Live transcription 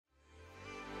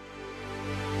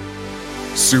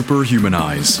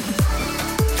Superhumanize.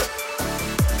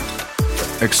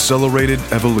 Accelerated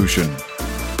evolution.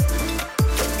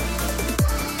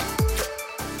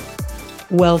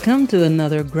 Welcome to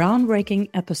another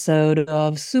groundbreaking episode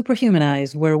of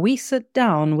Superhumanize, where we sit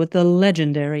down with the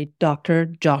legendary Dr.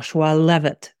 Joshua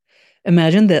Levitt.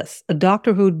 Imagine this, a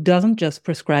doctor who doesn't just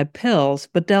prescribe pills,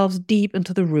 but delves deep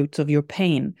into the roots of your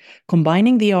pain,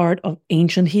 combining the art of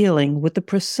ancient healing with the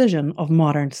precision of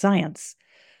modern science.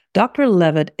 Dr.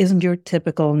 Levitt isn't your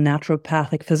typical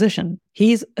naturopathic physician.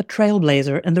 He's a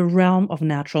trailblazer in the realm of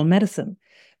natural medicine,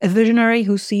 a visionary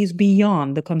who sees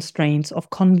beyond the constraints of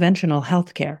conventional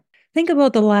healthcare. Think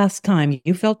about the last time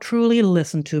you felt truly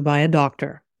listened to by a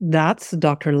doctor. That's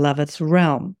Dr. Levitt's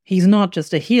realm. He's not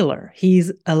just a healer, he's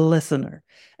a listener,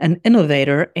 an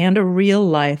innovator, and a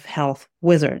real-life health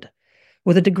wizard.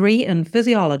 With a degree in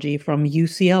physiology from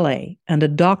UCLA and a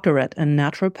doctorate in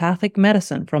naturopathic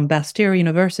medicine from Bastyr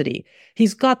University,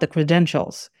 he's got the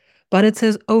credentials. But it's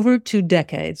his over 2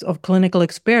 decades of clinical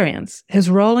experience, his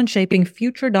role in shaping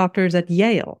future doctors at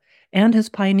Yale, and his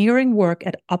pioneering work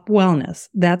at Up Wellness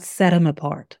that set him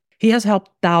apart. He has helped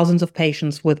thousands of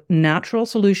patients with natural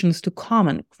solutions to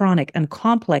common, chronic, and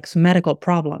complex medical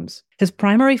problems. His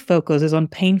primary focus is on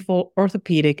painful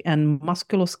orthopedic and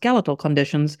musculoskeletal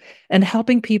conditions and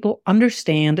helping people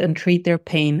understand and treat their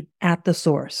pain at the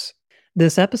source.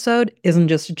 This episode isn't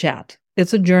just a chat.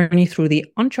 It's a journey through the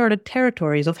uncharted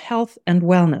territories of health and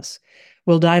wellness.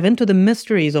 We'll dive into the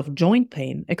mysteries of joint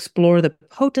pain, explore the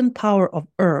potent power of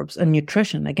herbs and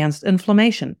nutrition against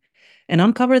inflammation, and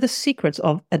uncover the secrets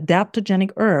of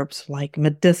adaptogenic herbs like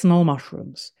medicinal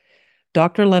mushrooms.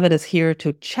 Dr. Levitt is here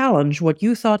to challenge what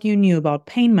you thought you knew about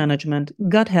pain management,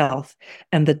 gut health,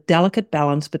 and the delicate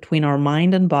balance between our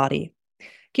mind and body.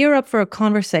 Gear up for a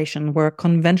conversation where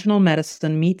conventional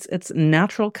medicine meets its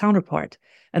natural counterpart,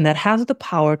 and that has the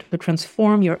power to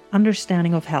transform your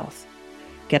understanding of health.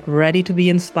 Get ready to be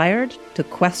inspired, to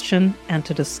question, and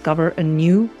to discover a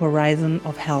new horizon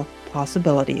of health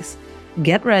possibilities.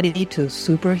 Get ready to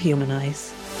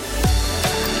superhumanize.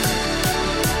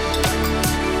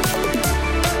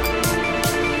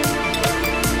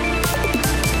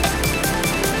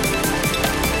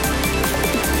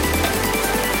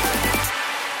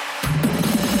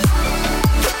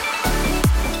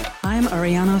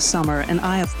 Ariana Summer, and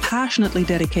I have passionately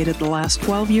dedicated the last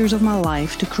 12 years of my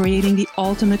life to creating the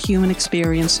ultimate human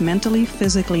experience mentally,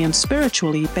 physically, and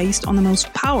spiritually based on the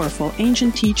most powerful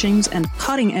ancient teachings and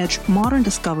cutting-edge modern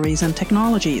discoveries and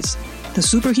technologies. The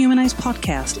Superhumanize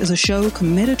podcast is a show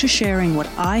committed to sharing what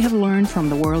I have learned from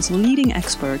the world's leading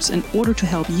experts in order to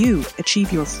help you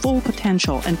achieve your full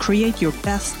potential and create your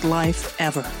best life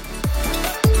ever.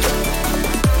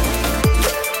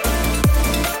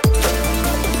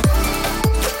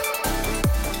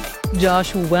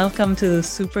 Josh, welcome to the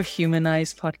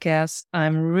Superhumanize podcast.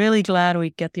 I'm really glad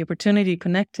we get the opportunity to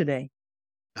connect today.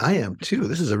 I am too.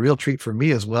 This is a real treat for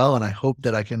me as well. And I hope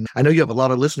that I know you have a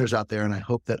lot of listeners out there, and I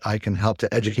hope that I can help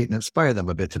to educate and inspire them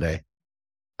a bit today.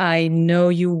 I know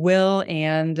you will.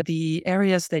 And the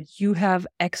areas that you have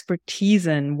expertise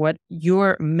in, what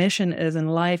your mission is in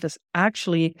life these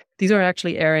are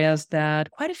actually areas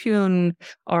that quite a few in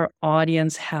our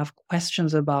audience have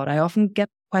questions about. I often get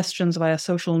questions via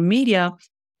social media,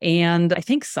 and I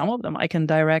think some of them I can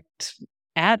direct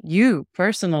at you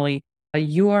personally.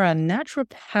 You are a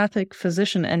naturopathic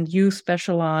physician and you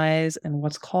specialize in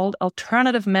what's called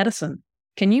alternative medicine.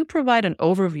 Can you provide an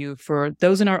overview for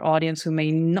those in our audience who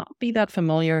may not be that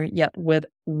familiar yet with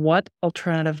what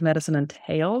alternative medicine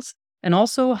entails, and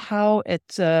also how it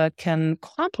can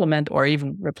complement or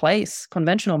even replace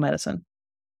conventional medicine?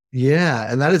 Yeah,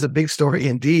 and that is a big story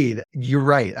indeed. You're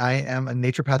right. I am a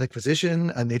naturopathic physician,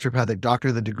 a naturopathic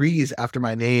doctor. The degrees after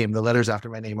my name, the letters after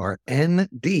my name are ND,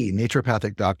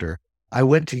 naturopathic doctor. I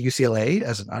went to UCLA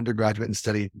as an undergraduate and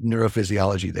studied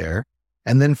neurophysiology there.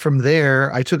 And then from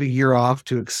there, I took a year off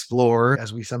to explore,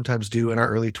 as we sometimes do in our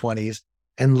early 20s,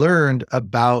 and learned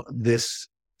about this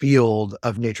field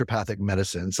of naturopathic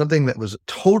medicine, something that was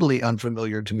totally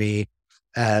unfamiliar to me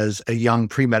as a young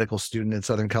pre-medical student in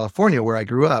Southern California, where I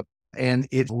grew up. And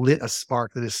it lit a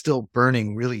spark that is still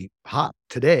burning really hot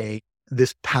today,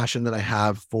 this passion that I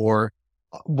have for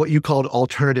what you called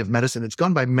alternative medicine. It's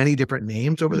gone by many different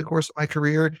names over the course of my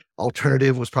career.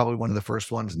 Alternative was probably one of the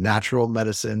first ones. Natural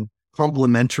medicine,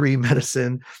 complementary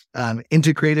medicine,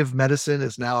 integrative medicine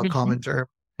is now a common term,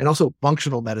 and also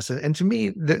functional medicine. And to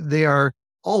me, they are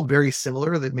all very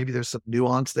similar. That maybe there's some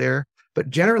nuance there, but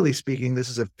generally speaking, this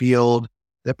is a field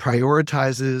that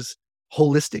prioritizes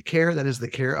holistic care. That is the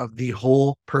care of the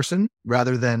whole person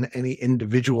rather than any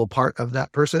individual part of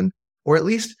that person, or at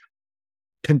least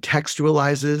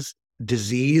contextualizes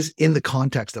disease in the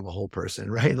context of a whole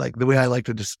person, right? Like the way I like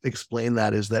to just explain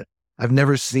that is that I've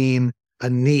never seen a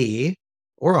knee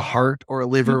or a heart or a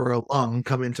liver or a lung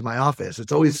come into my office.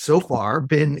 It's always so far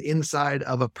been inside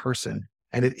of a person,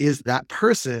 and it is that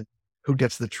person who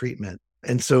gets the treatment.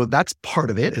 And so that's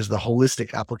part of it, is the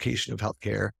holistic application of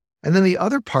healthcare. And then the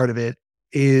other part of it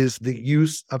is the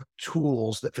use of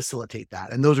tools that facilitate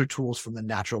that. And those are tools from the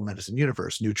natural medicine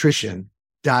universe: nutrition,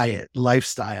 diet,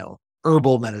 lifestyle,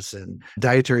 herbal medicine,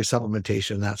 dietary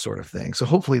supplementation, that sort of thing. So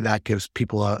hopefully that gives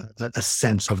people a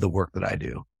sense of the work that I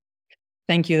do.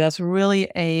 Thank you. That's really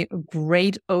a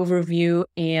great overview.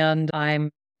 And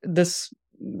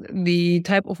the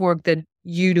type of work that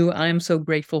you do, I'm so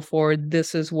grateful for.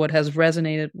 This is what has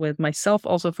resonated with myself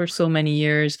also for so many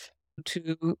years,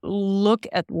 to look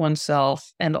at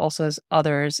oneself and also as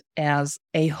others as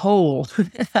a whole.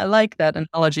 I like that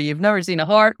analogy. You've never seen a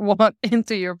heart walk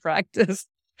into your practice.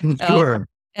 Sure.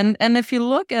 And if you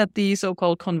look at the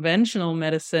so-called conventional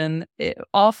medicine,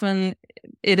 often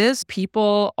it is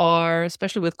people are,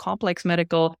 especially with complex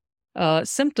medical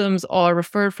symptoms, are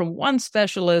referred from one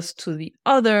specialist to the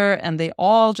other, and they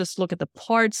all just look at the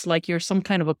parts like you're some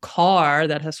kind of a car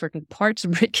that has certain parts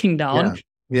breaking down.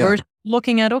 Yeah. Versus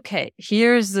looking at, okay,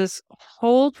 here's this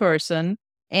whole person,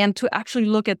 and to actually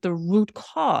look at the root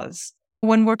cause.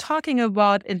 When we're talking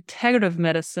about integrative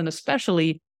medicine,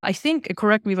 especially, I think,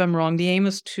 correct me if I'm wrong, the aim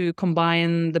is to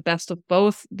combine the best of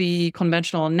both the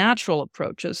conventional and natural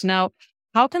approaches. Now,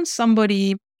 how can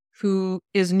somebody who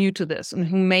is new to this and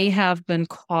who may have been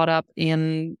caught up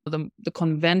in the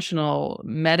conventional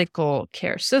medical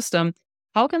care system,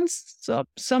 how can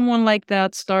someone like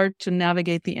that start to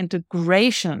navigate the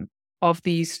integration of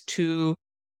these two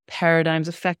paradigms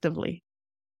effectively?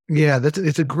 Yeah,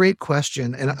 it's a great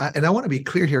question. And I want to be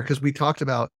clear here, because we talked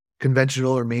about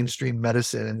conventional or mainstream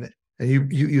medicine,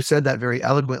 and you said that very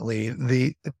eloquently.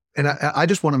 I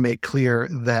just want to make clear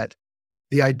that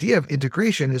the idea of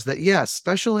integration is that, yes,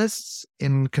 specialists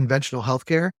in conventional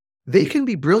healthcare, they can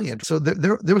be brilliant. So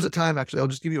there was a time, actually, I'll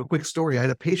just give you a quick story. I had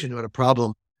a patient who had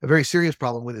a very serious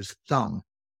problem with his thumb.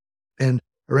 And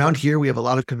around here, we have a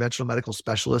lot of conventional medical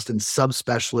specialists and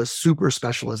subspecialists, super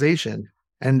specialization.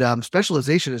 And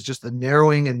specialization is just the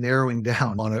narrowing and narrowing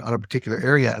down on a particular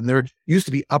area. And there used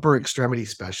to be upper extremity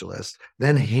specialists,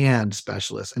 then hand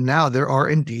specialists. And now there are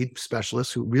indeed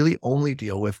specialists who really only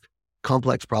deal with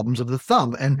complex problems of the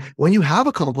thumb. And when you have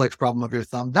a complex problem of your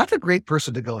thumb, that's a great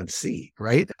person to go and see,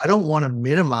 right? I don't want to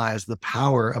minimize the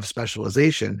power of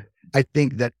specialization. I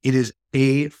think that it is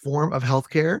a form of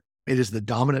healthcare. It is the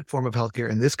dominant form of healthcare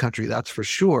in this country, that's for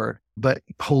sure. But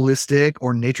holistic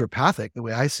or naturopathic, the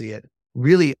way I see it,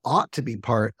 really ought to be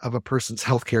part of a person's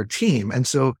healthcare team. And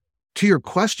so, to your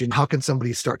question, how can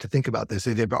somebody start to think about this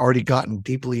if they've already gotten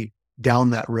deeply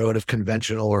down that road of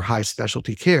conventional or high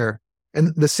specialty care?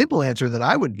 And the simple answer that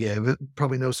I would give,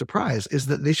 probably no surprise, is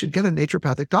that they should get a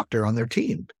naturopathic doctor on their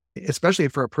team, especially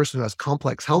for a person who has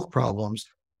complex health problems.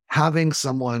 Having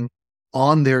someone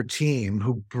on their team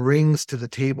who brings to the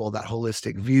table that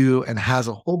holistic view and has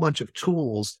a whole bunch of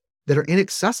tools that are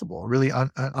inaccessible, really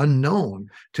unknown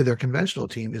to their conventional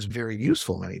team, is very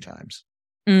useful many times.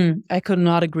 I could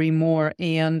not agree more.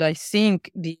 And I think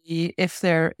if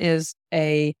there is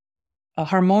a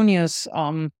harmonious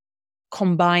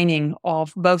combining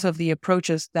of both of the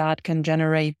approaches, that can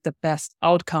generate the best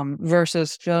outcome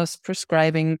versus just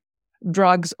prescribing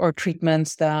drugs or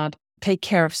treatments that take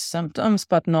care of symptoms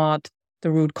but not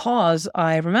the root cause.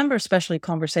 I remember especially a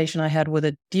conversation I had with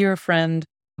a dear friend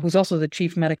who's also the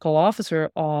chief medical officer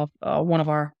of one of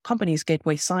our companies,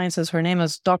 Gateway Sciences. Her name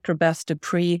is Dr. Beth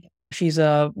Dupree. She's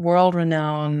a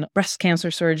world-renowned breast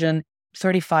cancer surgeon,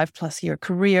 35 plus year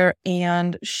career.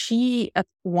 And she, at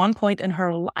one point in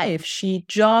her life, she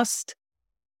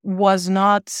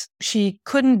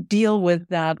couldn't deal with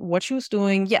that. What she was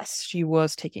doing, yes, she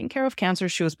was taking care of cancer.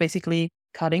 She was basically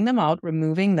cutting them out,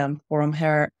 removing them from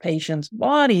her patients'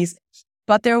 bodies.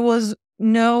 But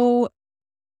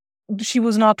she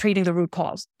was not treating the root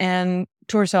cause. And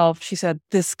to herself, she said,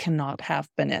 this cannot have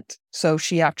been it. So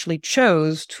she actually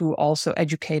chose to also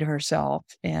educate herself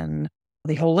in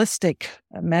the holistic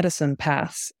medicine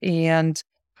path. And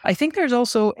I think there's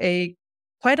also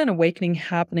quite an awakening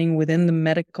happening within the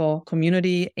medical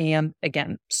community. And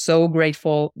again, so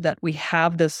grateful that we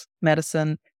have this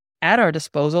medicine at our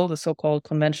disposal, the so-called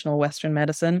conventional Western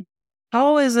medicine.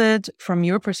 How is it from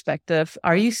your perspective?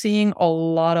 Are you seeing a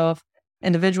lot of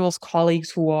individuals,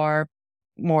 colleagues who are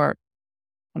more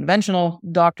conventional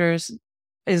doctors?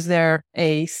 Is there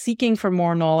a seeking for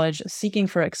more knowledge, seeking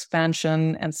for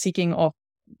expansion, and seeking of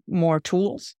more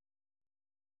tools?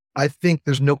 I think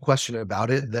there's no question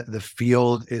about it that the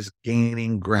field is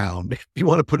gaining ground, if you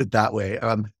want to put it that way.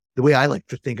 The way I like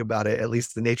to think about it, at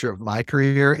least the nature of my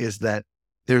career, is that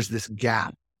there's this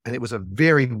gap, and it was a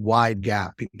very wide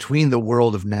gap between the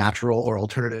world of natural or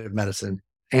alternative medicine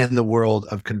and the world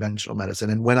of conventional medicine.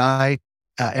 And when I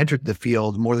entered the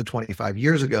field more than 25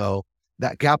 years ago,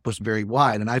 that gap was very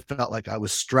wide, and I felt like I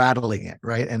was straddling it,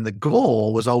 right? And the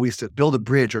goal was always to build a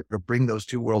bridge or bring those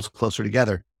two worlds closer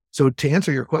together. So to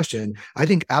answer your question, I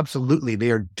think absolutely they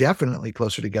are definitely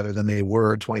closer together than they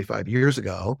were 25 years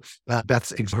ago.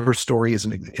 Her story is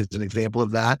an example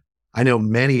of that. I know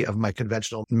many of my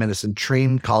conventional medicine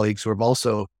trained colleagues who have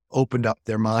also opened up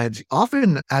their minds,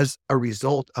 often as a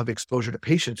result of exposure to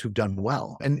patients who've done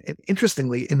well. And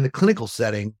interestingly, in the clinical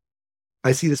setting,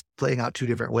 I see this playing out two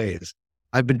different ways.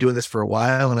 I've been doing this for a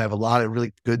while, and I have a lot of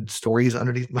really good stories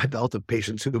underneath my belt of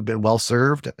patients who have been well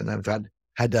served, and I've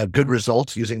had good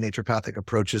results using naturopathic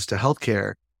approaches to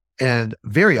healthcare. And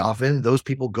very often those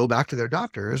people go back to their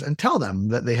doctors and tell them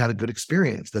that they had a good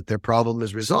experience, that their problem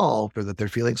is resolved, or that they're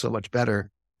feeling so much better,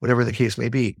 whatever the case may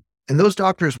be. And those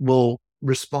doctors will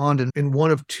respond in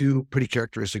one of two pretty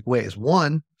characteristic ways.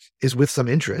 One is with some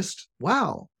interest.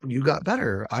 Wow, you got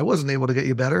better. I wasn't able to get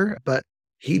you better, but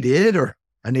he did, or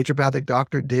a naturopathic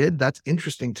doctor did. That's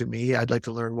interesting to me. I'd like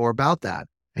to learn more about that.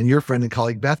 And your friend and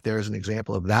colleague Beth there is an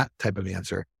example of that type of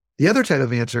answer. The other type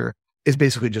of answer is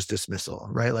basically just dismissal,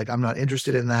 right? Like, I'm not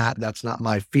interested in that. That's not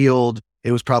my field.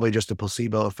 It was probably just a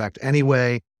placebo effect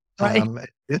anyway. Right.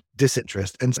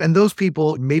 Disinterest. And those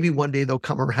people, maybe one day they'll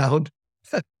come around.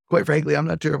 Quite frankly, I'm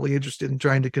not terribly interested in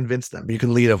trying to convince them. You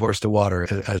can lead a horse to water.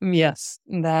 Yes,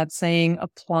 that saying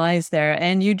applies there.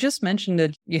 And you just mentioned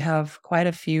that you have quite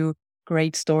a few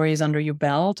great stories under your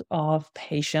belt of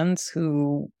patients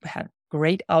who had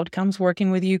great outcomes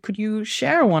working with you. Could you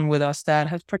share one with us that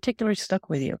has particularly stuck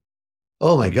with you?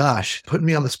 Oh my gosh, putting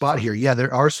me on the spot here. Yeah,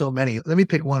 there are so many. Let me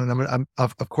pick one. And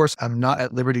of course, I'm not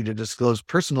at liberty to disclose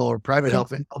personal or private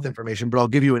health information, but I'll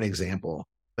give you an example.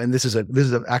 And this is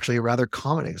actually a rather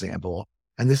common example.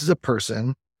 And this is a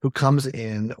person who comes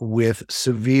in with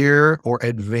severe or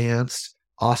advanced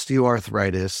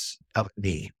osteoarthritis of the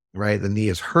knee, right? The knee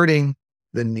is hurting.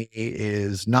 The knee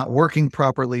is not working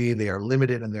properly. They are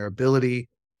limited in their ability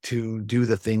to do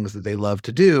the things that they love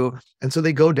to do. And so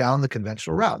they go down the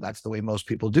conventional route. That's the way most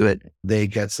people do it. They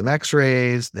get some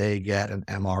x-rays, they get an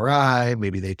MRI,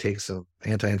 maybe they take some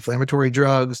anti-inflammatory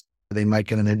drugs. They might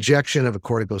get an injection of a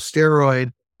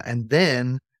corticosteroid. And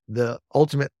then the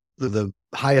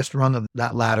highest rung of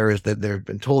that ladder is that they've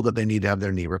been told that they need to have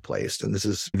their knee replaced. And this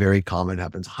is very common,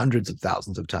 happens hundreds of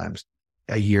thousands of times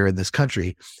a year in this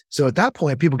country. So at that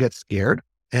point, people get scared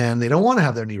and they don't want to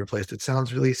have their knee replaced. It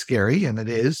sounds really scary, and it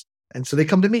is. And so they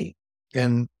come to me,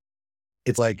 and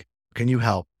it's like, can you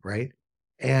help? Right.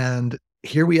 And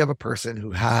here we have a person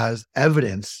who has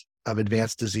evidence of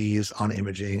advanced disease on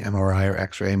imaging, MRI or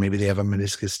X-ray. Maybe they have a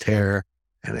meniscus tear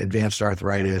and advanced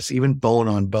arthritis, even bone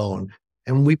on bone.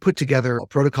 And we put together a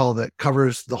protocol that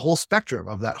covers the whole spectrum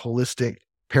of that holistic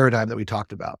paradigm that we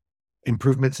talked about.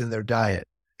 Improvements in their diet,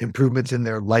 improvements in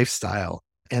their lifestyle,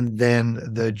 and then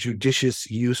the judicious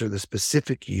use or the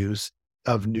specific use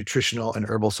of nutritional and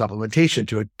herbal supplementation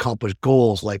to accomplish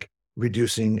goals like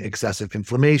reducing excessive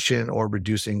inflammation or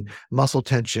reducing muscle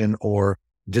tension or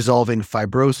dissolving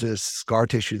fibrosis, scar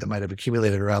tissue that might have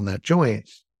accumulated around that joint.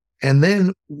 And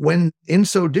then when in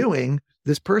so doing,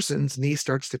 this person's knee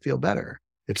starts to feel better.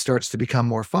 It starts to become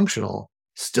more functional.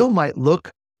 Still might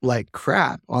look like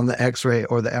crap on the X-ray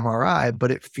or the MRI,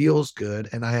 but it feels good.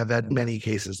 And I have had many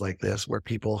cases like this where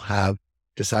people have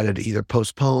decided to either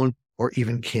postpone or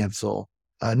even cancel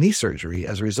knee surgery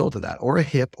as a result of that, or a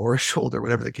hip or a shoulder,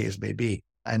 whatever the case may be.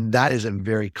 And that is a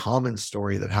very common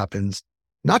story that happens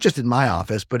not just in my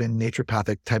office, but in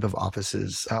naturopathic type of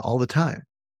offices all the time.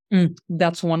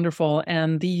 That's wonderful.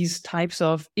 And these types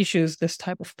of issues, this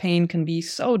type of pain can be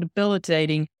so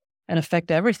debilitating and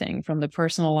affect everything from the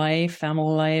personal life,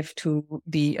 family life, to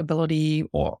the ability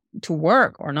or to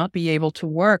work or not be able to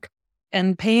work.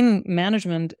 And pain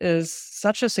management is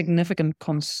such a significant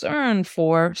concern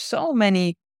for so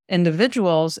many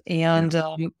individuals. And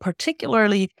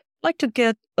particularly, I'd like to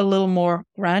get a little more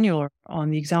granular on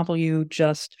the example you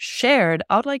just shared.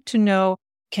 I'd like to know,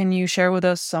 can you share with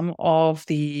us some of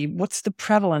what's the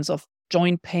prevalence of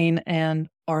joint pain and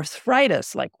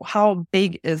arthritis? Like, how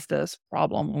big is this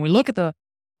problem? When we look at the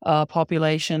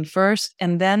population first,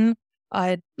 and then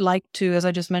I'd like to, as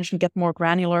I just mentioned, get more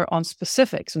granular on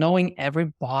specifics, knowing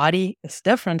every body is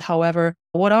different. However,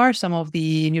 what are some of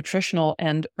the nutritional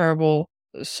and herbal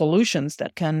solutions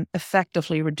that can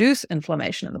effectively reduce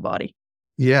inflammation in the body?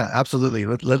 Yeah, absolutely.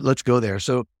 Let's go there.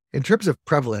 So In terms of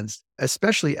prevalence,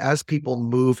 especially as people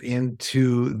move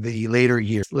into the later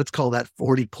years, let's call that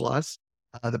 40 plus,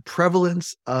 the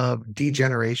prevalence of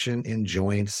degeneration in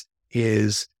joints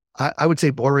is, I would say,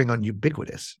 bordering on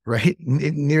ubiquitous, right?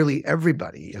 Nearly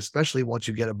everybody, especially once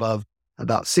you get above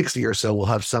about 60 or so, will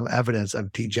have some evidence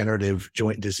of degenerative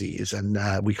joint disease. And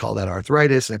we call that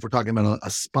arthritis. And if we're talking about a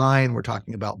spine, we're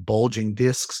talking about bulging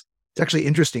discs. It's actually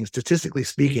interesting, statistically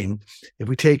speaking, if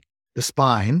we take the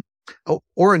spine,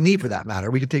 or a knee for that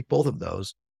matter, we can take both of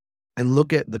those and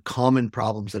look at the common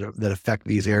problems that affect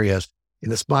these areas. In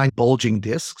the spine, bulging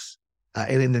discs,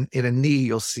 and in a knee,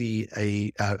 you'll see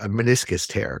a meniscus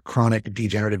tear, chronic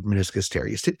degenerative meniscus tear.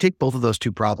 You take both of those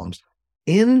two problems.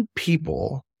 In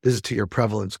people, this is to your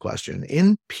prevalence question,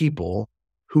 in people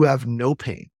who have no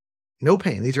pain,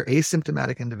 these are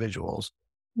asymptomatic individuals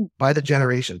by the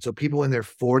generation. So people in their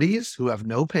 40s who have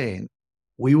no pain,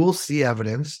 we will see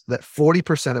evidence that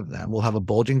 40% of them will have a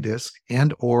bulging disc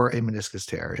and or a meniscus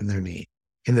tear in their knee.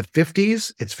 In the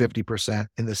 50s, it's 50%.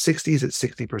 In the 60s, it's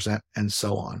 60%, and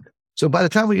so on. So by the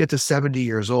time we get to 70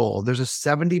 years old, there's a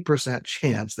 70%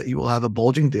 chance that you will have a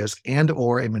bulging disc and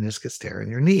or a meniscus tear in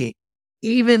your knee,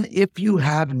 even if you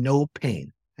have no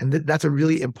pain. And that's a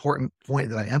really important point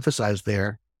that I emphasize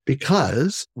there,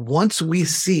 because once we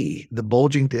see the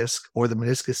bulging disc or the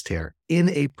meniscus tear in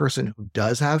a person who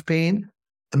does have pain,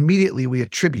 immediately we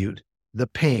attribute the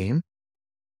pain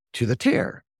to the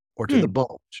tear or to the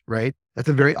bulge, right? That's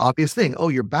a very obvious thing. Oh,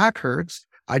 your back hurts.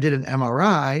 I did an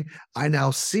MRI. I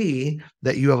now see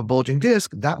that you have a bulging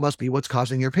disc. That must be what's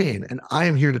causing your pain. And I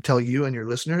am here to tell you and your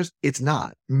listeners, it's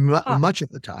not. Much of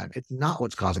the time, it's not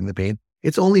what's causing the pain.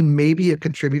 It's only maybe a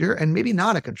contributor and maybe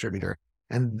not a contributor.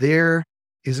 And there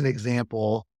is an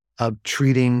example of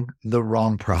treating the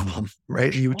wrong problem,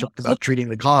 right? You talked about treating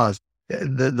the cause.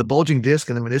 The bulging disc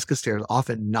and the meniscus tear is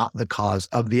often not the cause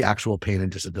of the actual pain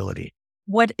and disability.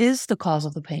 What is the cause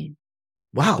of the pain?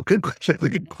 Wow, good question.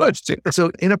 Good question.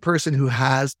 So in a person who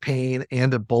has pain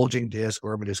and a bulging disc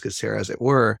or a meniscus tear, as it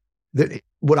were,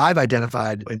 what I've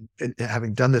identified, and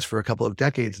having done this for a couple of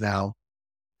decades now,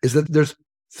 is that there's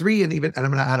three, and I'm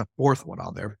going to add a fourth one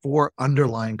on there, 4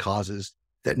 underlying causes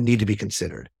that need to be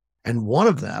considered. And one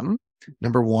of them,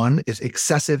 number one, is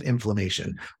excessive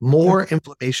inflammation. More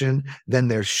inflammation than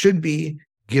there should be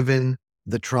given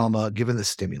the trauma, given the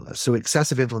stimulus. So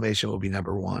excessive inflammation will be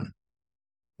number one.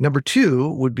 Number two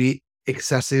would be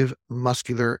excessive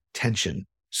muscular tension.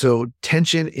 So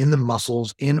tension in the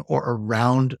muscles in or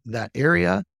around that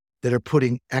area that are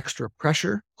putting extra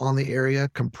pressure on the area,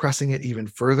 compressing it even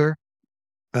further,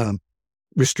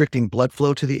 restricting blood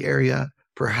flow to the area,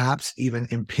 perhaps even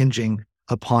impinging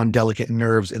upon delicate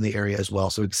nerves in the area as well.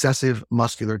 So excessive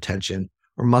muscular tension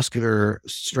or muscular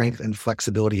strength and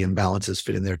flexibility imbalances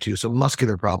fit in there too. So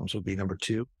muscular problems would be number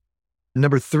two.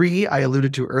 Number three, I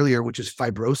alluded to earlier, which is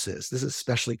fibrosis. This is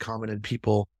especially common in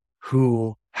people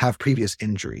who have previous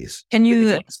injuries. Can you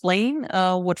explain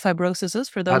what fibrosis is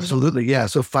for those? Absolutely. Yeah.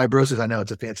 So fibrosis, I know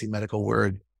it's a fancy medical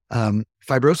word.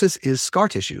 Fibrosis is scar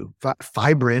tissue.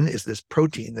 Fibrin is this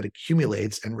protein that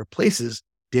accumulates and replaces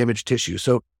damaged tissue.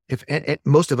 So if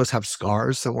most of us have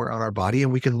scars somewhere on our body,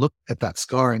 and we can look at that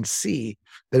scar and see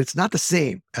that it's not the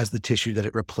same as the tissue that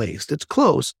it replaced. It's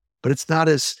close, but it's not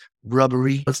as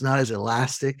rubbery. It's not as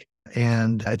elastic,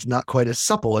 and it's not quite as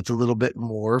supple. It's a little bit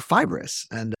more fibrous.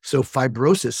 And so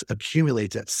fibrosis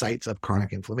accumulates at sites of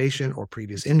chronic inflammation or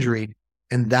previous injury.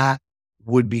 And that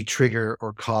would be trigger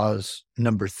or cause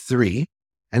number three.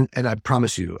 And I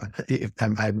promise you,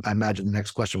 I imagine the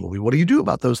next question will be, what do you do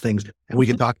about those things? And we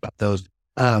can talk about those.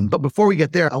 But before we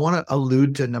get there, I want to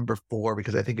allude to number 4,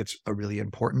 because I think it's a really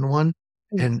important one.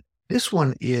 And this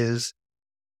one is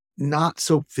not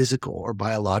so physical or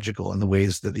biological in the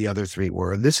ways that the other 3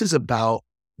 were. This is about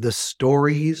the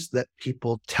stories that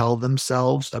people tell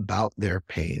themselves about their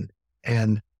pain.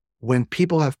 And when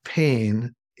people have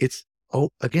pain, it's,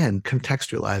 again,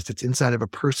 contextualized. It's inside of a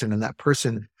person, and that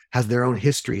person has their own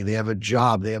history. They have a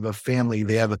job, they have a family,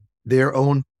 they have their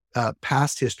own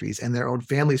past histories and their own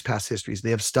family's past histories.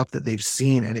 They have stuff that they've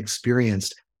seen and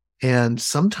experienced. And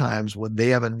sometimes when they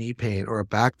have a knee pain or a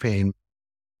back pain,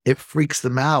 it freaks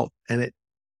them out, and it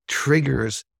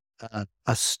triggers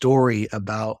a story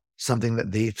about something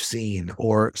that they've seen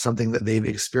or something that they've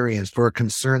experienced, or a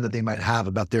concern that they might have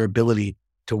about their ability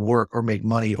to work or make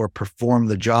money or perform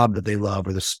the job that they love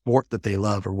or the sport that they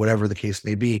love or whatever the case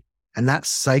may be. And that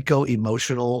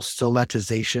psycho-emotional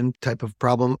somatization type of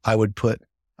problem, I would put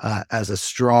as a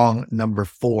strong number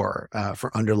 4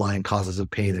 for underlying causes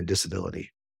of pain and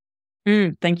disability.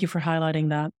 Thank you for highlighting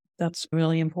that. That's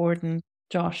really important,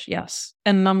 Josh. Yes.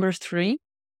 And number 3?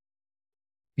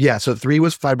 Yeah. So 3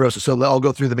 was fibrosis. So I'll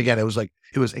go through them again. It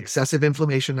was excessive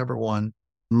inflammation, number 1,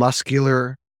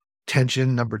 muscular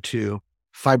tension, number 2,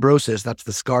 fibrosis, that's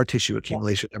the scar tissue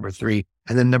accumulation, number 3.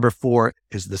 And then number 4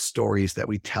 is the stories that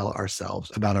we tell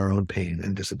ourselves about our own pain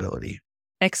and disability.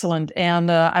 Excellent.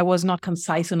 And I was not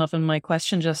concise enough in my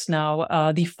question just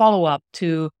now. The follow-up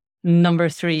to number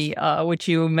 3, which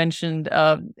you mentioned,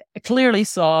 clearly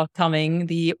saw coming,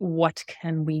 the what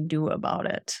can we do about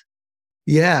it?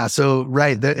 Yeah. So,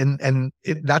 right.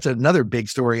 That's another big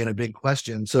story and a big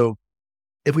question. So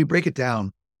if we break it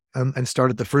down and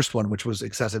start at the first one, which was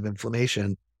excessive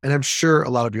inflammation, and I'm sure a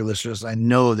lot of your listeners, I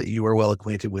know that you are well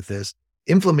acquainted with this,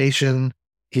 inflammation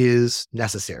is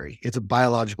necessary. It's a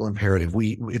biological imperative.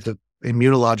 It's an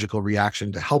immunological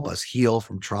reaction to help us heal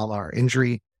from trauma or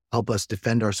injury, help us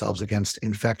defend ourselves against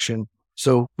infection.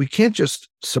 So we can't just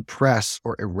suppress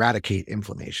or eradicate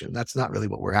inflammation. That's not really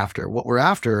what we're after. What we're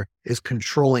after is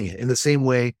controlling it in the same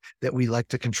way that we like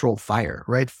to control fire,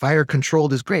 right? Fire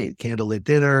controlled is great. Candlelit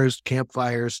dinners,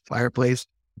 campfires, fireplace,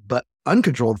 but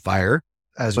uncontrolled fire,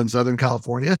 as in Southern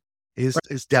California, is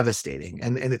devastating.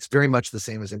 And it's very much the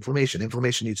same as inflammation.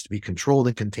 Inflammation needs to be controlled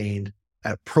and contained,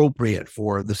 appropriate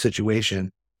for the situation,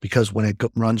 because when it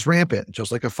runs rampant,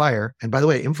 just like a fire, and by the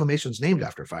way, inflammation is named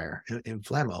after fire,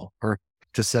 inflammo, or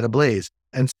to set ablaze.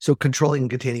 And so controlling and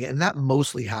containing it, and that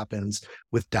mostly happens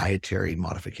with dietary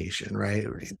modification, right?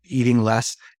 Eating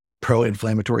less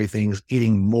pro-inflammatory things,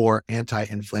 eating more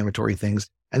anti-inflammatory things.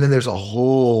 And then there's a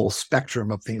whole spectrum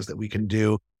of things that we can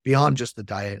do beyond just the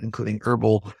diet, including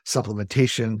herbal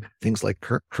supplementation, things like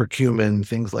curcumin,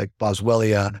 things like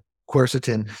boswellia,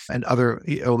 quercetin, and other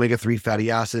omega-3 fatty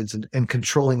acids, and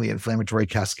controlling the inflammatory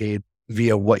cascade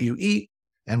via what you eat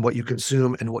and what you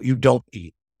consume and what you don't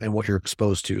eat and what you're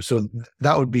exposed to. So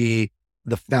that would be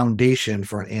the foundation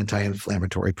for an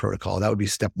anti-inflammatory protocol. That would be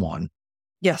step 1.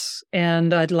 Yes.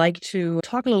 And I'd like to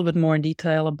talk a little bit more in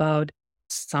detail about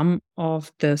some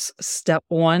of this step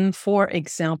 1. For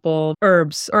example,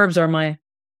 herbs. Herbs are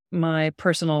my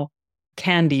personal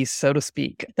candies, so to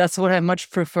speak. That's what I much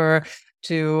prefer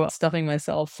to stuffing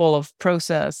myself full of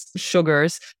processed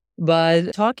sugars.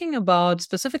 But talking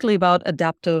specifically about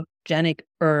adaptogenic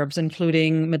herbs,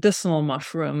 including medicinal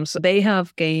mushrooms, they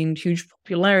have gained huge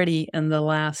popularity in the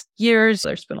last years.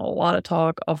 There's been a lot of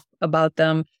talk about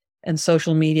them in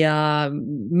social media,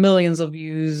 millions of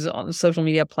views on social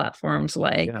media platforms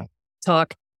like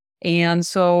Talk. And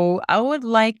so I would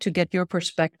like to get your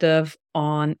perspective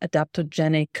on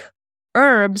adaptogenic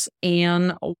herbs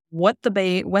and what the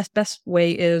best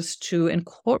way is to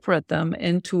incorporate them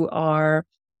into our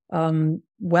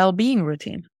well-being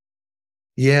routine.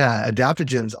 Yeah,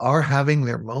 adaptogens are having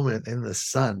their moment in the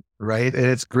sun, right? And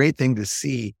it's a great thing to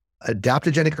see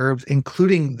adaptogenic herbs,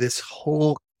 including this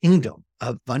whole kingdom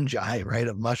of fungi, right?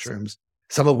 Of mushrooms,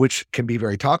 some of which can be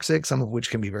very toxic, some of which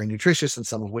can be very nutritious, and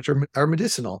some of which are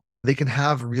medicinal. They can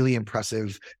have really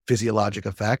impressive physiologic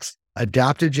effects.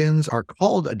 Adaptogens are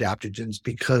called adaptogens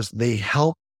because they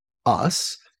help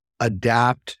us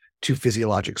adapt to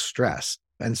physiologic stress.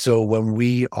 And so when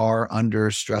we are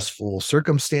under stressful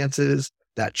circumstances,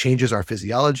 that changes our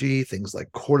physiology. Things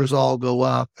like cortisol go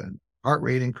up and heart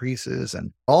rate increases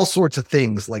and all sorts of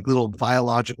things like little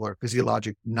biological or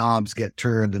physiologic knobs get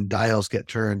turned and dials get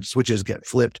turned, switches get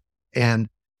flipped and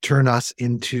put us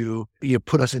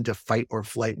into fight or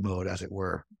flight mode, as it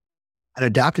were.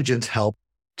 And adaptogens help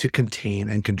to contain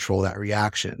and control that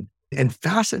reaction. And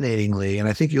fascinatingly, and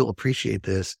I think you'll appreciate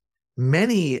this,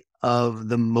 many of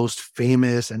the most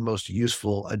famous and most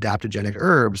useful adaptogenic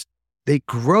herbs, they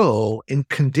grow in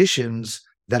conditions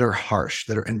that are harsh,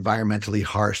 that are environmentally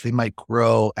harsh. They might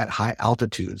grow at high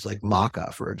altitudes, like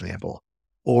maca, for example,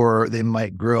 or they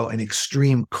might grow in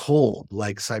extreme cold,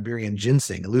 like Siberian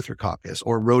ginseng, Eleutherococcus,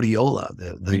 or rhodiola,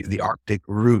 the Arctic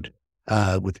root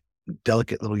with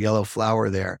delicate little yellow flower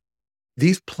there.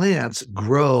 These plants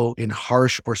grow in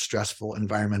harsh or stressful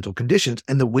environmental conditions.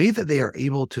 And the way that they are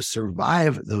able to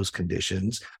survive those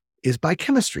conditions is by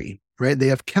chemistry, right? They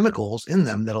have chemicals in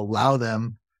them that allow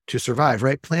them to survive,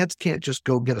 right? Plants can't just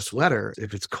go get a sweater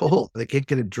if it's cold. They can't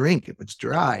get a drink if it's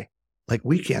dry like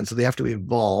we can. So they have to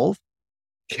evolve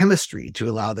chemistry to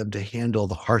allow them to handle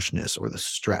the harshness or the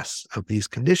stress of these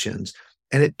conditions.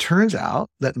 And it turns out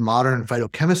that modern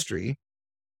phytochemistry,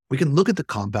 we can look at the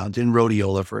compounds in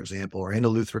rhodiola, for example, or in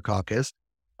Eleutherococcus,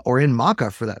 or in maca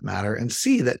for that matter, and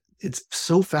see that it's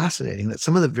so fascinating that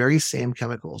some of the very same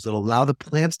chemicals that allow the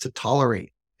plants to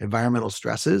tolerate environmental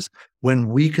stresses, when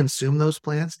we consume those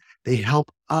plants, they help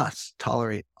us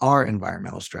tolerate our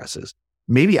environmental stresses.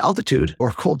 Maybe altitude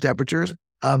or cold temperatures,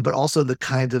 but also the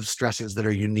kinds of stresses that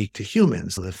are unique to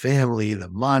humans, so the family, the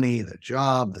money, the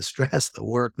job, the stress, the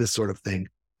work, this sort of thing.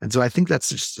 And so I think that's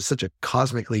just such a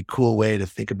cosmically cool way to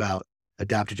think about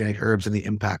adaptogenic herbs and the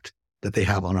impact that they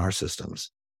have on our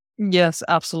systems. Yes,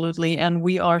 absolutely. And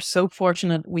we are so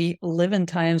fortunate. We live in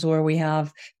times where we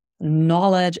have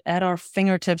knowledge at our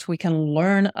fingertips. We can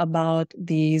learn about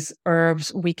these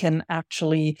herbs. We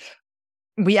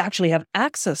actually have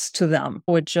access to them,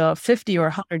 which 50 or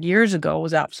 100 years ago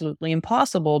was absolutely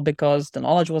impossible because the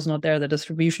knowledge was not there, the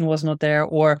distribution was not there,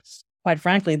 or quite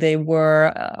frankly, they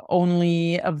were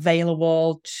only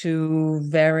available to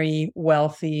very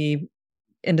wealthy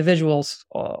individuals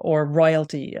or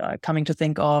royalty, coming to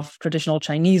think of traditional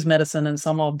Chinese medicine and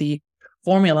some of the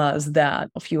formulas that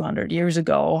a few hundred years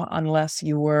ago, unless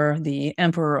you were the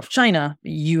emperor of China,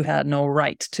 you had no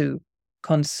right to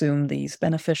consume these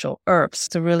beneficial herbs.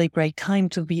 It's a really great time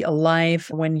to be alive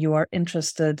when you are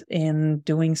interested in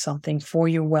doing something for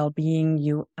your well-being.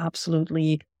 You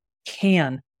absolutely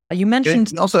can. You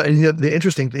mentioned And also, and the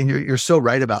interesting thing, you're so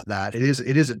right about that. It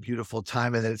is a beautiful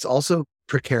time, and it's also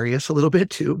precarious a little bit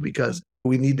too, because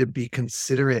we need to be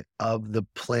considerate of the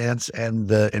plants and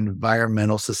the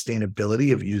environmental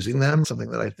sustainability of using them.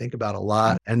 Something that I think about a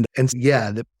lot. And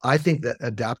yeah, I think that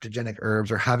adaptogenic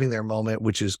herbs are having their moment,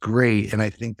 which is great. And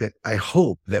I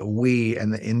hope that we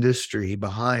and the industry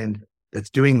behind that's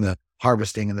doing the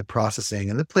harvesting and the processing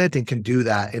and the planting can do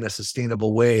that in a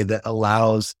sustainable way that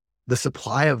allows the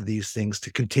supply of these things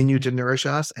to continue to nourish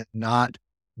us and not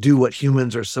do what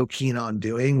humans are so keen on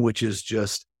doing, which is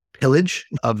just pillage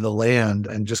of the land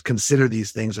and just consider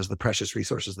these things as the precious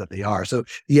resources that they are. So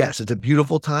yes, it's a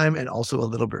beautiful time and also a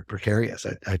little bit precarious.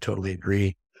 I totally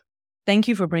agree. Thank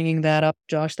you for bringing that up,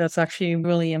 Josh. That's actually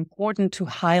really important to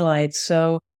highlight.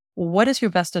 So what is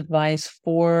your best advice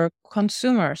for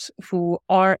consumers who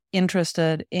are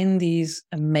interested in these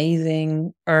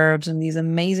amazing herbs and these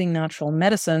amazing natural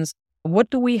medicines?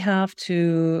 What do we have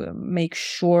to make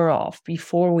sure of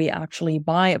before we actually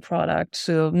buy a product?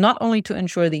 So not only to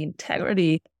ensure the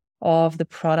integrity of the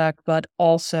product, but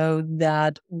also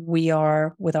that we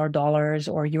are, with our dollars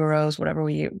or euros, whatever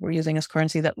we're using as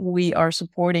currency, that we are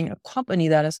supporting a company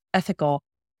that is ethical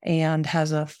and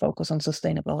has a focus on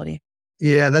sustainability.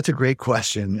 Yeah, that's a great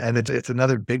question. And it's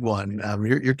another big one.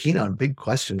 You're keen on big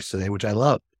questions today, which I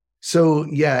love. So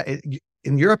yeah,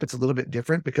 in Europe, it's a little bit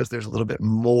different because there's a little bit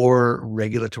more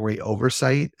regulatory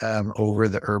oversight over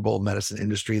the herbal medicine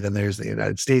industry than there's in the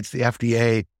United States. The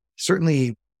FDA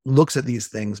certainly looks at these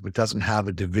things, but doesn't have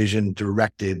a division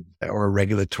directed or a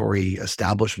regulatory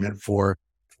establishment for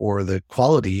the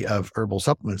quality of herbal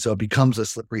supplements. So it becomes a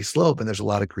slippery slope, and there's a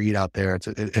lot of greed out there.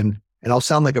 And I'll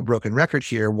sound like a broken record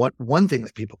here. One thing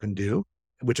that people can do,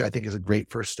 which I think is a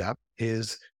great first step,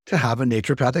 is to have a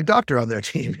naturopathic doctor on their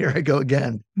team. Here I go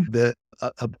again.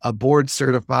 A board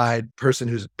certified person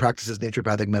who practices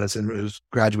naturopathic medicine, who's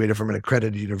graduated from an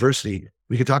accredited university.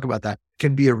 We could talk about that.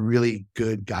 Can be a really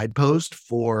good guidepost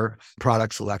for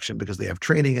product selection because they have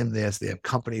training in this. They have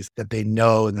companies that they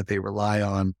know and that they rely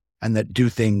on and that do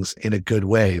things in a good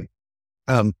way.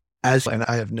 And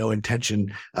I have no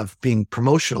intention of being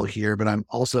promotional here, but I'm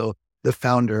also the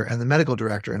founder and the medical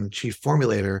director and the chief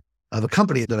formulator of a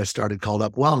company that I started called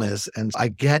Up Wellness. And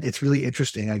it's really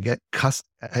interesting.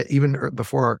 Even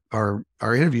before our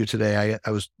interview today, I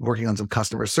was working on some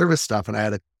customer service stuff, and I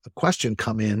had a question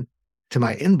come in to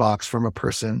my inbox from a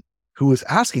person who was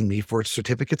asking me for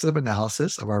certificates of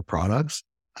analysis of our products,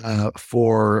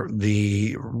 for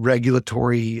the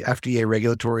FDA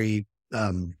regulatory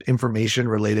information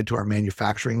related to our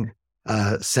manufacturing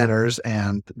centers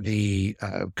and the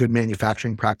good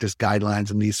manufacturing practice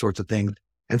guidelines and these sorts of things.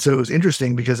 And so it was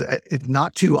interesting because it's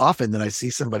not too often that I see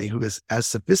somebody who is as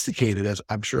sophisticated as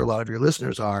I'm sure a lot of your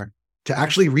listeners are to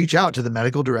actually reach out to the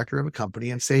medical director of a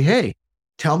company and say, hey,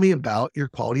 tell me about your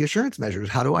quality assurance measures.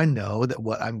 How do I know that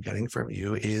what I'm getting from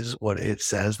you is what it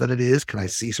says that it is? Can I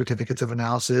see certificates of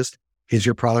analysis? Is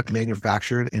your product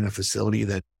manufactured in a facility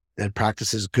that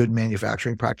practices good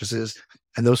manufacturing practices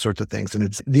and those sorts of things?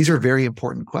 And these are very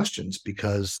important questions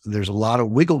because there's a lot of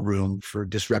wiggle room for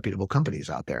disreputable companies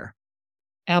out there.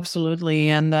 Absolutely.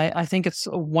 And I think it's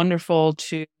wonderful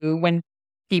when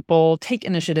people take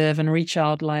initiative and reach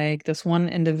out like this one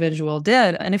individual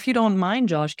did. And if you don't mind,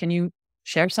 Josh, can you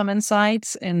share some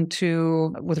insights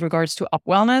with regards to Up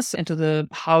Wellness, into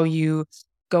how you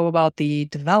go about the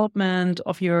development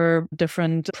of your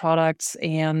different products,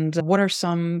 and what are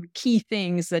some key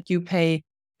things that you pay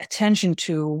attention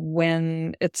to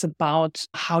when it's about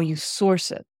how you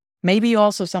source it? Maybe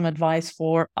also some advice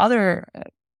for other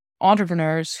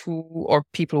entrepreneurs or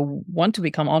people who want to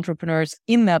become entrepreneurs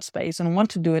in that space and want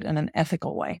to do it in an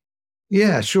ethical way?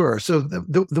 Yeah, sure. So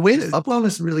the way that Up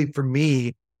Wellness really for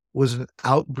me was an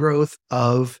outgrowth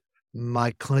of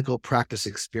my clinical practice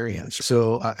experience.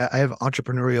 So I have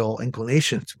entrepreneurial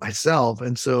inclinations myself.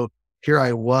 And so here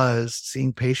I was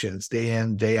seeing patients day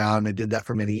in, day out, and I did that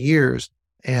for many years.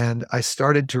 And I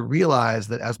started to realize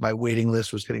that as my waiting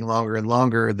list was getting longer and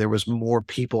longer, there was more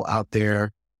people out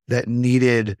there that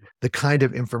needed the kind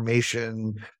of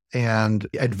information and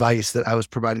advice that I was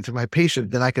providing to my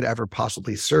patient than I could ever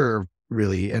possibly serve,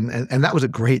 really. And that was a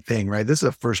great thing, right? This is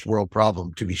a first world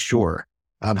problem, to be sure,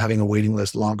 having a waiting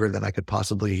list longer than I could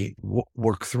possibly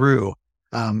work through.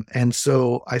 And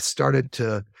so I started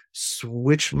to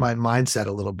switch my mindset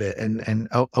a little bit and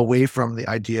away from the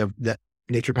idea of that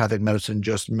naturopathic medicine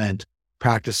just meant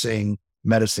practicing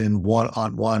medicine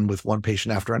one-on-one with one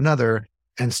patient after another,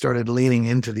 and started leaning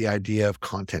into the idea of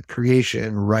content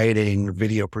creation, writing,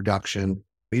 video production,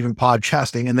 even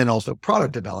podcasting, and then also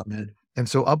product development. And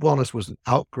so Up Wellness was an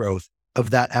outgrowth of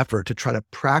that effort to try to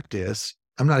practice.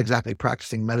 I'm not exactly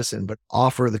practicing medicine, but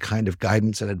offer the kind of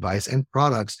guidance and advice and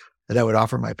products that I would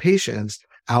offer my patients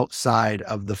outside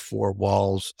of the four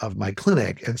walls of my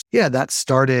clinic. And yeah, that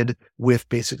started with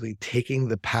basically taking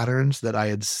the patterns that I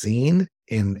had seen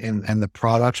in the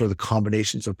products or the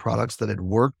combinations of products that had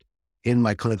worked in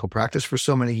my clinical practice for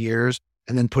so many years,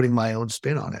 and then putting my own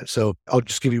spin on it. So I'll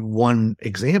just give you one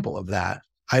example of that.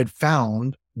 I had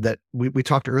found that we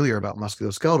talked earlier about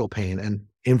musculoskeletal pain and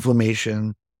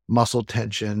inflammation, muscle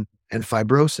tension, and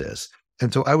fibrosis.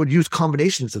 And so I would use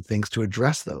combinations of things to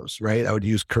address those, right? I would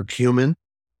use curcumin,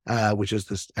 which is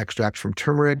this extract from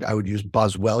turmeric. I would use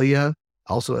boswellia,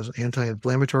 also as an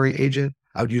anti-inflammatory agent.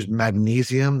 I would use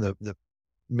magnesium, the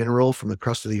mineral from the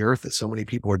crust of the earth that so many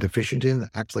people are deficient in, that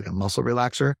acts like a muscle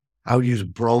relaxer. I would use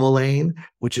bromelain,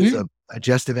 which is a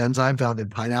digestive enzyme found in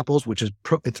pineapples, which is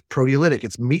it's proteolytic.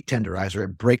 It's meat tenderizer.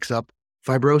 It breaks up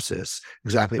fibrosis,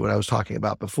 exactly what I was talking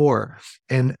about before.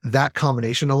 And that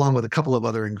combination, along with a couple of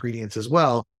other ingredients as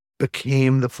well,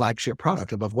 became the flagship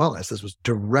product of Up Wellness. This was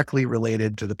directly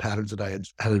related to the patterns that I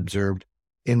had observed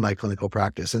in my clinical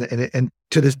practice. And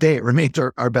to this day, it remains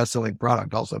our best-selling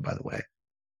product also, by the way.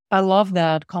 I love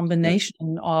that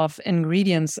combination of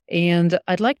ingredients. And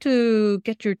I'd like to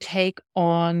get your take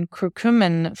on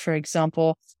curcumin, for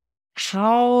example.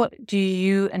 How do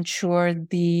you ensure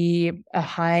a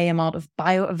high amount of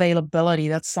bioavailability?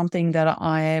 That's something that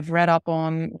I've read up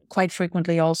on quite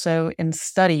frequently also in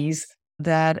studies,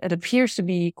 that it appears to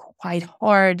be quite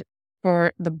hard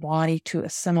for the body to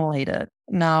assimilate it.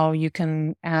 Now, you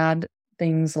can add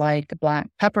things like the black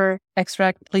pepper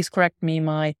extract. Please correct me,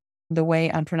 the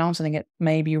way I'm pronouncing it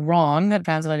may be wrong,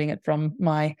 translating it from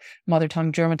my mother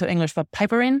tongue German to English, but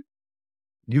piperin?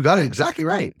 You got it exactly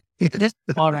right.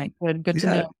 All right, good to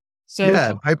know. So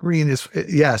yeah, piperin is,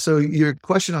 yeah. So your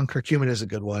question on curcumin is a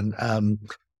good one.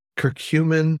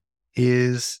 Curcumin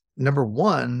is number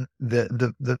one,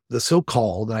 the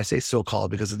so-called, and I say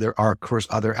so-called because there are, of course,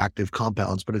 other active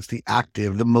compounds, but it's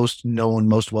the most known,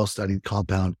 most well-studied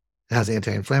compound that has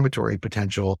anti-inflammatory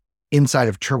potential inside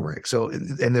of turmeric. So,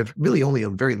 and there's really only a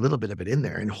very little bit of it in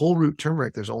there. In whole root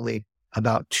turmeric, there's only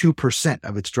about 2%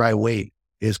 of its dry weight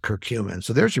is curcumin.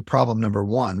 So there's your problem number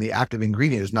one. The active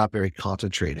ingredient is not very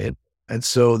concentrated. And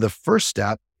so the first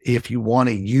step, if you want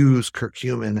to use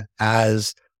curcumin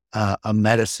as a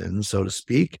medicine, so to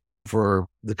speak, for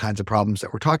the kinds of problems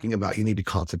that we're talking about, you need to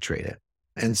concentrate it.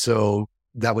 And so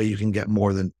that way you can get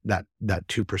more than that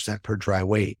 2% per dry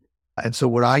weight. And so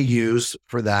what I use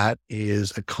for that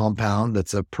is a compound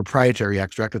that's a proprietary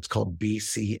extract. It's called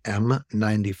BCM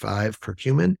 95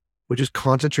 curcumin, which is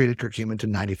concentrated curcumin to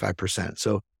 95%.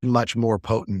 So much more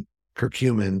potent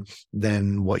curcumin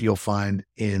than what you'll find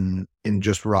in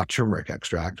just raw turmeric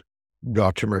extract,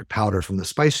 raw turmeric powder from the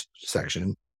spice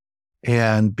section.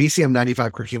 And BCM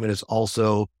 95 curcumin is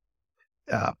also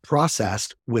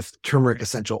processed with turmeric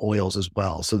essential oils as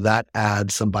well. So that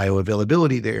adds some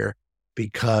bioavailability there,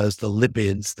 because the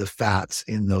lipids, the fats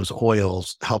in those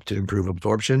oils help to improve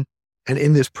absorption. And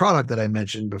in this product that I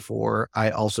mentioned before, I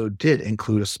also did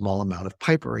include a small amount of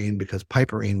piperine, because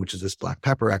piperine, which is this black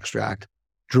pepper extract,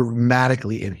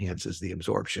 dramatically enhances the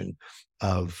absorption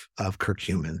of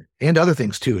curcumin and other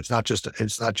things too. It's not just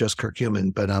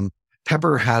curcumin, but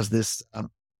pepper has this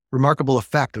remarkable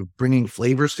effect of bringing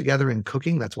flavors together in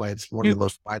cooking. That's why it's one of the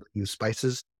most widely used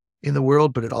spices in the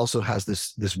world, but it also has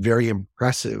this very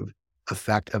impressive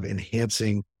effect of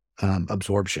enhancing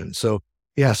absorption. So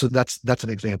yeah, so that's an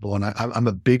example. And I'm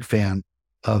a big fan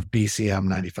of BCM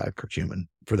 95 curcumin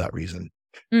for that reason.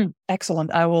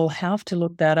 Excellent. I will have to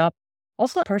look that up.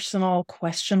 Also, a personal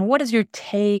question. What is your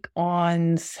take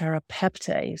on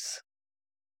serrapeptase?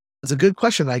 It's a good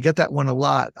question. I get that one a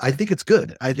lot. I think it's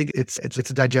good. I think it's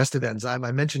a digestive enzyme.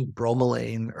 I mentioned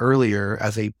bromelain earlier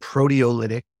as a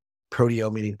proteolytic,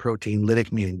 proteo meaning protein,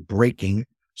 lytic meaning breaking.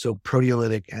 So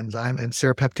proteolytic enzyme, and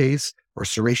serrapeptase or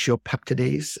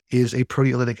serratiopeptidase is a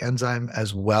proteolytic enzyme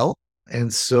as well.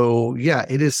 And so, yeah,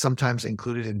 it is sometimes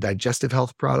included in digestive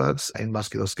health products and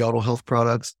musculoskeletal health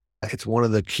products. It's one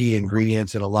of the key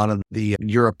ingredients in a lot of the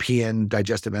European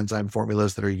digestive enzyme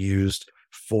formulas that are used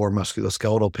for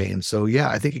musculoskeletal pain. So yeah,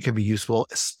 I think it can be useful,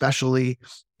 especially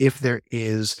if there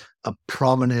is a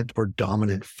prominent or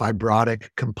dominant fibrotic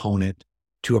component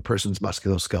to a person's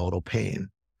musculoskeletal pain.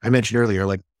 I mentioned earlier,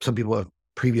 like some people have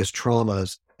previous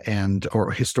traumas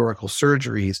or historical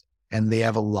surgeries, and they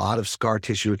have a lot of scar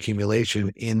tissue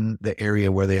accumulation in the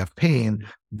area where they have pain.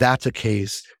 That's a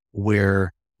case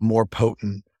where more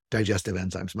potent digestive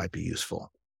enzymes might be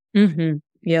useful. Mm-hmm.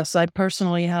 Yes, I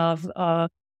personally have a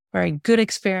very good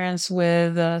experience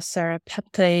with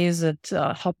serrapeptase.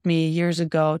 It helped me years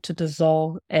ago to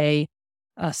dissolve a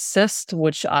cyst,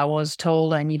 which I was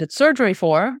told I needed surgery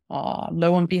for.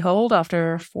 Lo and behold,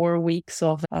 after 4 weeks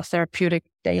of a therapeutic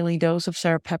daily dose of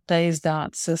serrapeptase,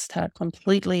 that cyst had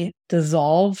completely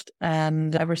dissolved.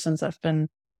 And ever since, I've been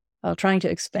trying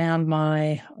to expand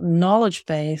my knowledge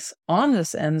base on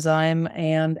this enzyme.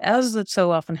 And as it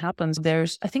so often happens,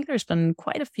 I think there's been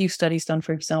quite a few studies done,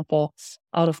 for example,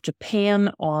 out of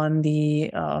Japan on the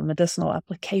medicinal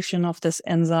application of this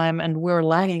enzyme. And we're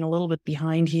lagging a little bit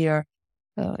behind here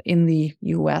in the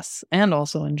US and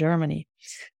also in Germany.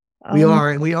 We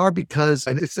are because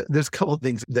there's a couple of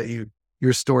things that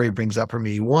your story brings up for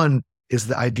me. One is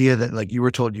the idea that like you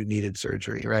were told you needed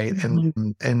surgery, right?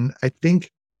 Mm-hmm. And I think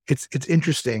it's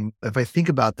interesting. If I think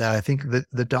about that, I think that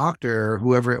the doctor,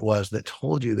 whoever it was that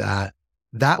told you that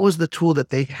was the tool that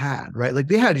they had, right? Like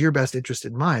they had your best interest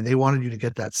in mind. They wanted you to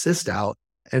get that cyst out.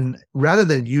 And rather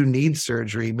than you need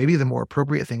surgery, maybe the more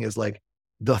appropriate thing is like,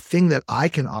 the thing that I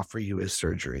can offer you is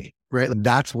surgery, right?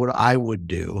 That's what I would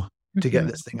do to get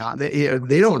this thing out. They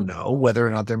don't know whether or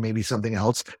not there may be something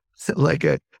else like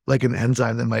an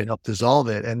enzyme that might help dissolve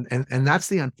it. And that's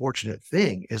the unfortunate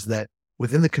thing, is that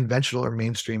within the conventional or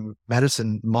mainstream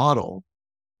medicine model,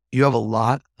 you have a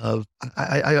lot of,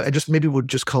 I just maybe would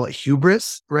just call it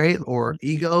hubris, right? Or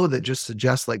ego that just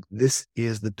suggests like, this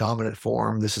is the dominant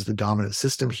form. This is the dominant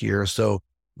system here. So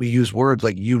we use words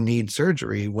like you need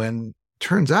surgery when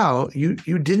turns out you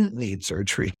didn't need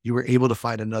surgery. You were able to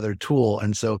find another tool.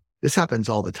 And so this happens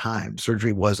all the time.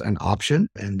 Surgery was an option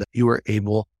and you were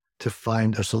able to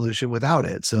find a solution without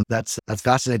it. So that's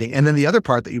fascinating. And then the other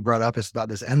part that you brought up is about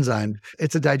this enzyme.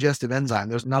 It's a digestive enzyme.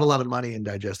 There's not a lot of money in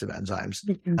digestive enzymes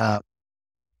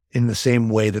in the same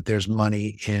way that there's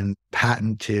money in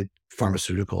patented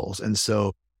pharmaceuticals. And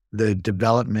so the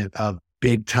development of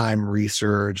big time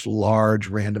research, large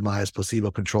randomized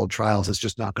placebo-controlled trials is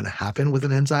just not going to happen with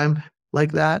an enzyme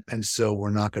like that. And so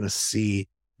we're not going to see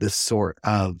this sort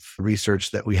of research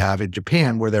that we have in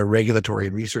Japan, where their regulatory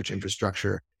and research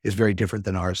infrastructure is very different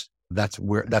than ours. That's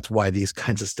why these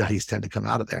kinds of studies tend to come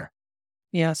out of there.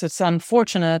 Yes, it's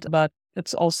unfortunate, but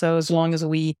it's also, as long as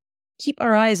we keep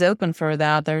our eyes open for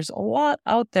that, there's a lot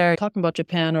out there talking about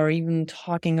Japan, or even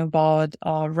talking about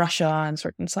Russia and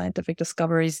certain scientific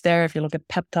discoveries there. If you look at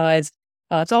peptides,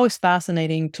 it's always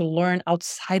fascinating to learn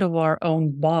outside of our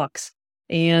own box.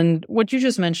 And what you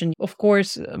just mentioned, of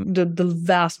course, the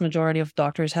vast majority of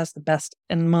doctors has the best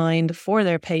in mind for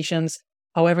their patients.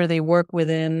 However, they work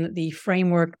within the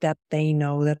framework that they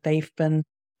know, that they've been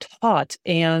taught.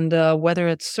 And whether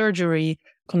it's surgery,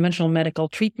 conventional medical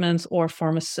treatments, or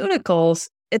pharmaceuticals,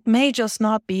 it may just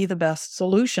not be the best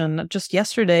solution. Just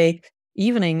yesterday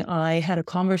evening, I had a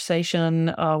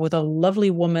conversation with a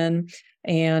lovely woman,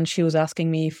 and she was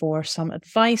asking me for some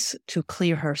advice to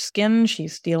clear her skin.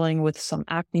 She's dealing with some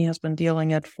acne, has been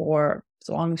dealing it for as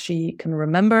long as she can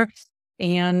remember.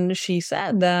 And she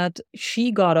said that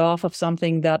she got off of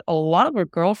something that a lot of her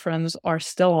girlfriends are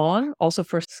still on, also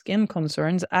for skin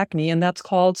concerns, acne, and that's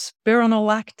called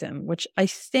spironolactone, which I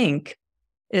think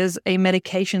is a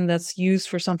medication that's used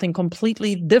for something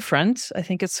completely different. I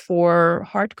think it's for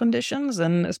heart conditions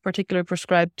and is particularly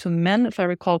prescribed to men, if I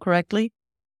recall correctly.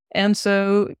 And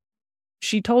so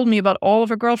she told me about all of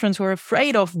her girlfriends who are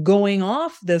afraid of going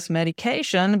off this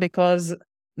medication because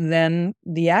then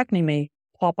the acne may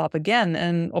pop up again.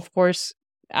 And of course,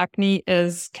 acne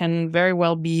can very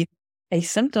well be a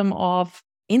symptom of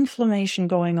inflammation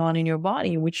going on in your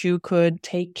body, which you could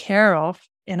take care of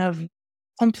in a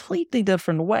completely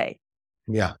different way.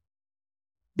 Yeah.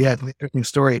 Yeah. It's an interesting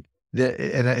story.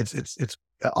 And it's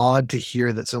odd to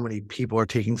hear that so many people are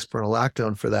taking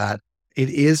spironolactone for that.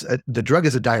 The drug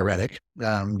is a diuretic.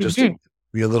 Just to give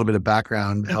you a little bit of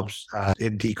background, helps,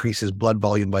 it decreases blood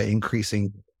volume by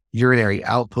increasing urinary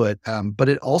output, but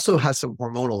it also has some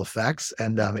hormonal effects,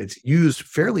 and it's used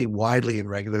fairly widely and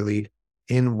regularly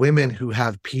in women who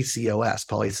have PCOS,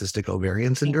 polycystic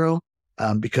ovarian syndrome,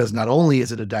 because not only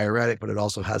is it a diuretic, but it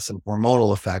also has some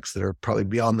hormonal effects that are probably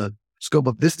beyond the scope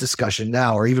of this discussion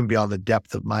now, or even beyond the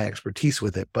depth of my expertise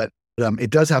with it. But it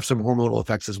does have some hormonal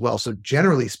effects as well. So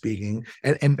generally speaking,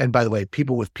 and by the way,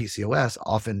 people with PCOS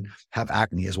often have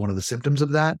acne as one of the symptoms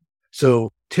of that.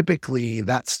 So typically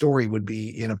that story would be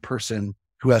in a person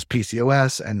who has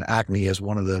PCOS and acne as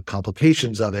one of the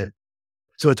complications of it.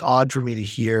 So it's odd for me to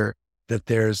hear that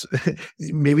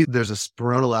maybe there's a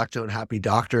spironolactone happy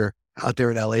doctor out there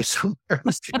in LA somewhere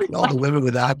who's giving all the women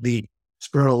with acne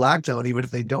spironolactone, even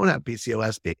if they don't have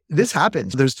PCOS. This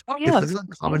happens. It's not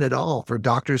common at all for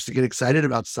doctors to get excited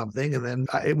about something. And then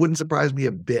it wouldn't surprise me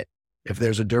a bit if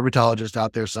there's a dermatologist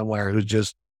out there somewhere who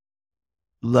just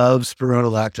loves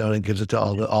spironolactone and gives it to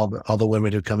all the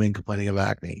women who come in complaining of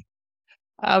acne.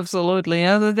 Absolutely.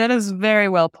 That is very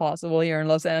well possible here in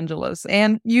Los Angeles.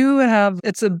 And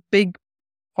it's a big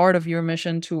part of your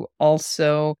mission to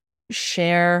also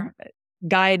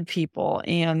guide people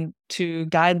and to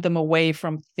guide them away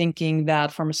from thinking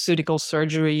that pharmaceutical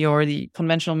surgery or the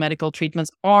conventional medical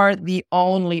treatments are the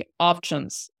only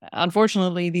options.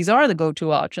 Unfortunately, these are the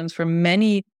go-to options for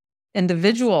many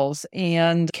individuals.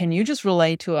 And can you just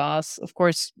relate to us? Of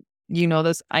course, you know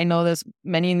this, I know this,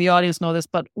 many in the audience know this,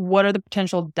 but what are the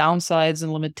potential downsides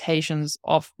and limitations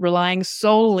of relying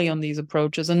solely on these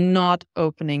approaches and not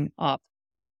opening up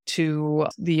to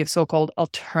the so-called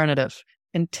alternative,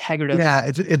 integrative? Yeah,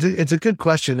 it's a good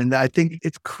question. And I think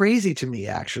it's crazy to me,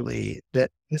 actually,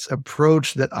 that this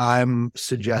approach that I'm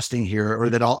suggesting here, or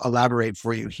that I'll elaborate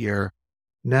for you here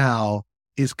now,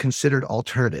 is considered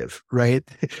alternative, right?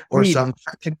 or sort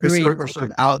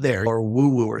of out there, or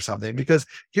woo-woo or something. Because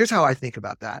here's how I think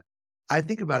about that. I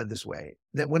think about it this way,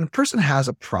 that when a person has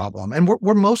a problem, and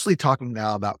we're mostly talking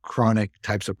now about chronic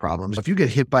types of problems. If you get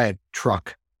hit by a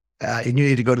truck and you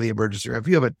need to go to the emergency room, if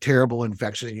you have a terrible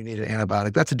infection and you need an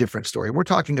antibiotic, that's a different story. We're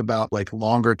talking about like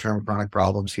longer term chronic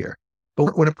problems here.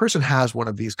 But when a person has one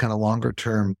of these kind of longer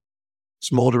term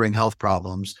smoldering health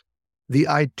problems, the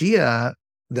idea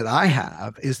that I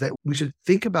have is that we should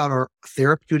think about our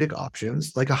therapeutic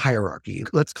options like a hierarchy.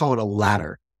 Let's call it a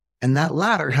ladder. And that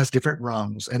ladder has different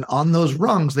rungs. And on those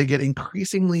rungs, they get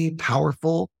increasingly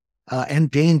powerful and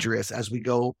dangerous as we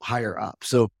go higher up.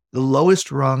 So the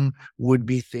lowest rung would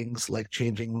be things like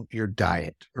changing your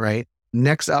diet, right?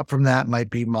 Next up from that might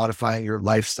be modifying your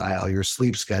lifestyle, your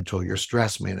sleep schedule, your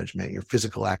stress management, your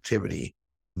physical activity,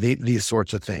 these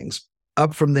sorts of things.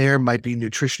 Up from there might be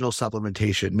nutritional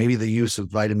supplementation, maybe the use of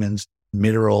vitamins,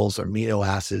 minerals, or amino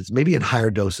acids, maybe in higher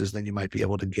doses than you might be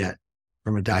able to get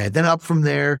from a diet. Then up from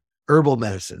there, herbal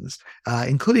medicines,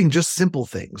 including just simple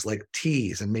things like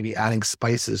teas and maybe adding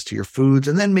spices to your foods.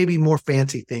 And then maybe more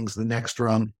fancy things, the next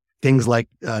rung, things like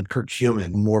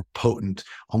curcumin, more potent,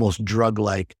 almost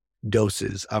drug-like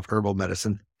doses of herbal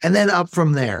medicine. And then up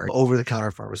from there,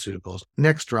 over-the-counter pharmaceuticals,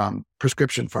 next rung,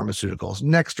 prescription pharmaceuticals,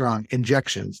 next rung,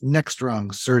 injections, next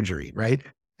rung, surgery, right?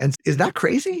 And is that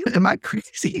crazy? Am I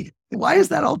crazy? Why is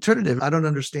that alternative? I don't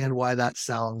understand why that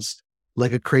sounds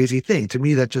like a crazy thing. To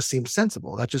me, that just seems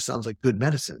sensible. That just sounds like good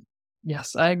medicine.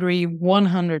 Yes, I agree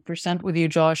 100% with you,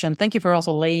 Josh. And thank you for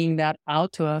also laying that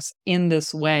out to us in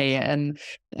this way. And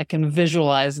I can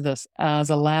visualize this as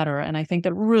a ladder. And I think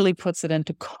that really puts it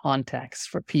into context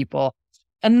for people.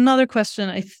 Another question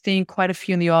I think quite a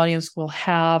few in the audience will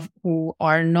have who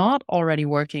are not already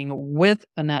working with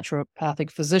a naturopathic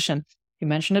physician. You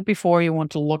mentioned it before, you want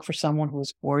to look for someone who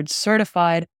is board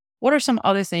certified. What are some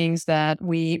other things that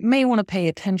we may want to pay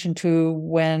attention to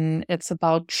when it's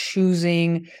about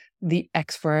choosing the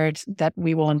expert that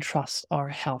we will entrust our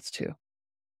health to?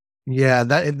 Yeah,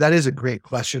 that is a great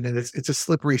question. And it's a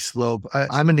slippery slope.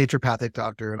 I'm a naturopathic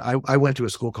doctor, and I went to a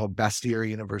school called Bastyr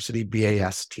University,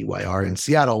 BASTYR, in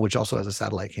Seattle, which also has a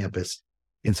satellite campus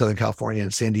in Southern California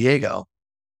and San Diego.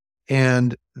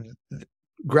 And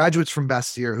graduates from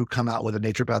Bastyr who come out with a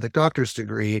naturopathic doctor's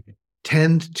degree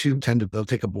tend to they'll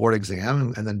take a board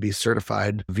exam and then be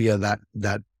certified via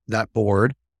that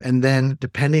board. And then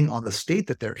depending on the state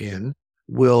that they're in,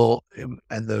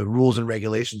 and the rules and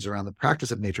regulations around the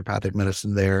practice of naturopathic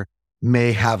medicine there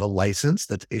may have a license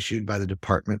that's issued by the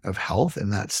Department of Health in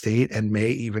that state, and may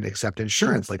even accept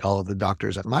insurance like all of the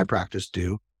doctors at my practice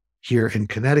do here in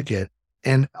Connecticut.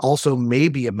 and also may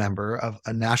be a member of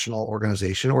a national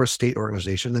organization or a state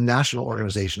organization. The National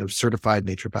Organization of Certified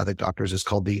Naturopathic Doctors is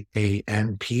called the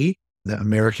ANP, the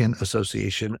American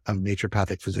Association of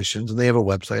Naturopathic Physicians. And they have a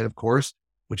website, of course,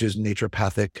 which is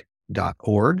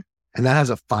naturopathic.org. And that has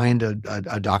a find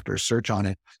a doctor search on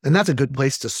it. And that's a good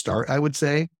place to start, I would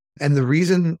say. And the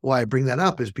reason why I bring that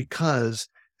up is because,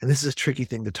 and this is a tricky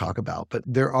thing to talk about, but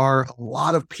there are a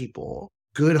lot of people,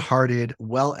 good-hearted,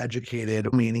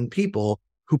 well-educated, meaning people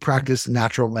who practice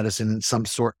natural medicine in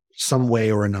some way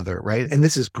or another, right? And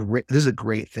this is great. This is a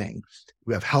great thing.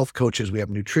 We have health coaches, we have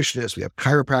nutritionists, we have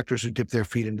chiropractors who dip their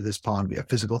feet into this pond, we have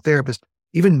physical therapists,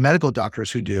 even medical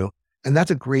doctors who do. And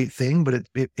that's a great thing, but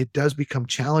it does become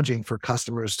challenging for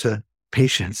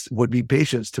would-be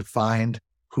patients to find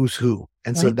who's who.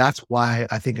 And so that's why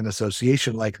I think an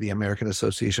association like the American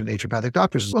Association of Naturopathic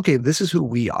Doctors is, okay, this is who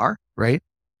we are, right?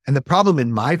 And the problem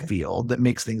in my field that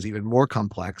makes things even more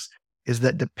complex is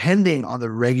that depending on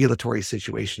the regulatory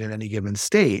situation in any given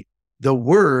state, the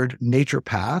word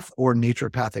naturopath or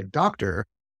naturopathic doctor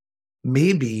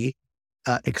may be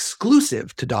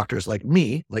exclusive to doctors like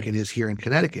me, like it is here in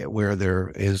Connecticut, where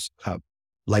there is a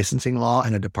licensing law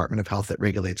and a Department of Health that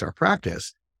regulates our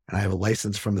practice. And I have a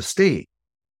license from the state.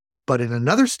 But in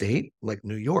another state, like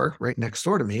New York, right next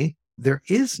door to me, there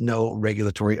is no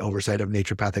regulatory oversight of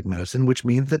naturopathic medicine, which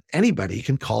means that anybody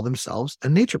can call themselves a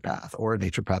naturopath or a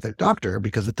naturopathic doctor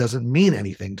because it doesn't mean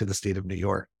anything to the state of New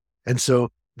York. And so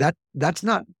that's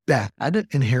not bad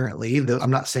inherently.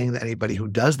 I'm not saying that anybody who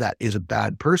does that is a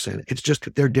bad person. It's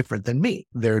just they're different than me.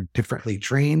 They're differently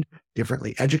trained,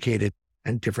 differently educated,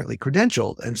 and differently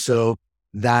credentialed. And so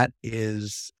that's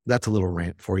a little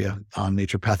rant for you on the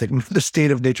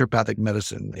state of naturopathic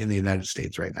medicine in the United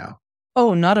States right now.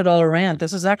 Oh, not at all a rant.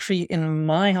 This is actually, in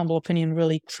my humble opinion,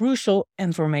 really crucial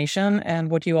information.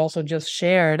 And what you also just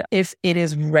shared, if it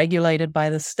is regulated by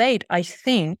the state, I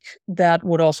think that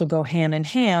would also go hand in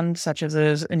hand, such as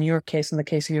is in your case, in the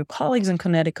case of your colleagues in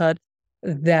Connecticut,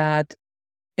 that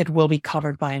it will be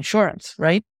covered by insurance,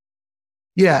 right?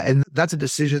 Yeah. And that's a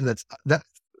decision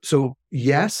so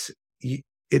yes,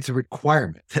 it's a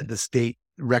requirement that the state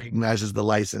recognizes the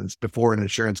license before an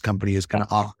insurance company is going to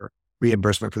offer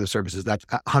reimbursement for the services. That's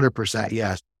 100%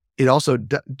 yes. It also,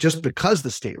 just because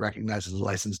the state recognizes the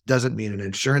license doesn't mean an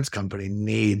insurance company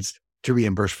needs to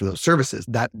reimburse for those services.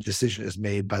 That decision is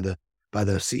made by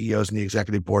the CEOs and the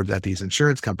executive boards at these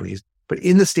insurance companies. But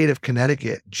in the state of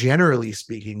Connecticut, generally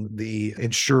speaking, the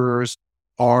insurers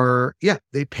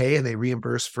they pay and they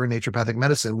reimburse for naturopathic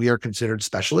medicine. We are considered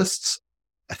specialists,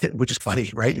 which is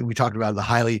funny, right? And we talked about the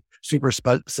highly super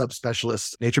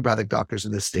subspecialist naturopathic doctors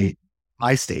in this state.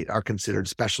 My state are considered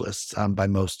specialists by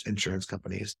most insurance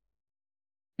companies.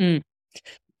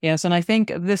 Yes, and I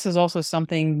think this is also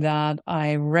something that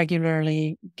I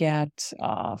regularly get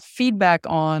feedback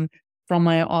on from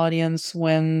my audience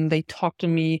when they talk to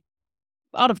me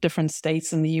out of different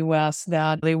states in the US,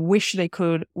 that they wish they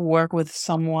could work with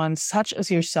someone such as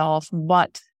yourself,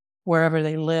 but wherever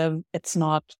they live, it's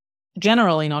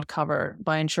generally not covered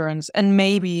by insurance, and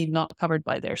maybe not covered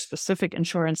by their specific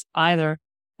insurance either.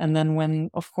 And then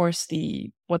when, of course,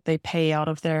 what they pay out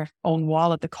of their own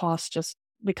wallet, the cost just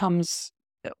becomes,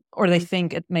 or they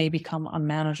think it may become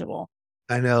unmanageable.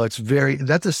 I know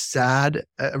that's a sad,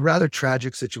 rather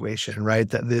tragic situation, right?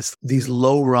 That these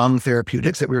low rung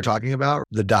therapeutics that we were talking about,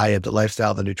 the diet, the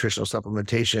lifestyle, the nutritional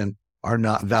supplementation, are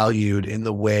not valued in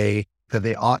the way that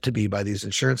they ought to be by these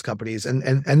insurance companies. And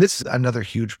this is another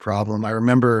huge problem. I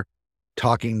remember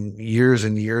talking years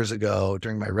and years ago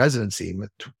during my residency,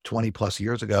 20 plus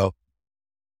years ago,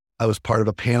 I was part of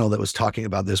a panel that was talking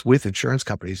about this with insurance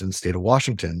companies in the state of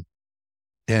Washington.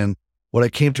 And what I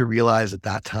came to realize at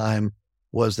that time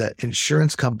was that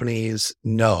insurance companies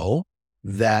know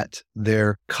that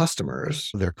their customers,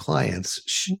 their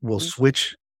clients will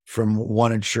switch from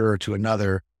one insurer to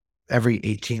another every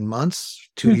 18 months,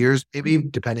 2 years, maybe,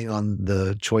 depending on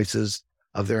the choices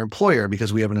of their employer,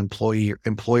 because we have an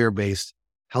employer-based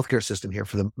healthcare system here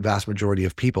for the vast majority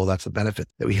of people. That's the benefit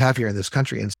that we have here in this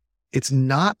country. And it's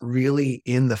not really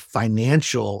in the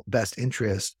financial best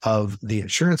interest of the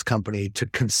insurance company to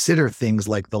consider things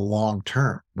like the long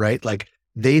term, right? Like,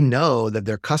 they know that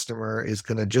their customer is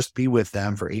going to just be with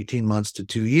them for 18 months to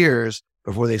 2 years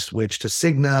before they switch to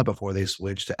Cigna, before they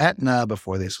switch to Aetna,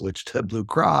 before they switch to Blue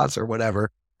Cross or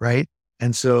whatever, right?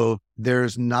 And so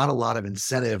there's not a lot of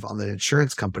incentive on the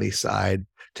insurance company side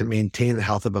to maintain the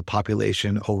health of a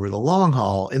population over the long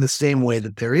haul in the same way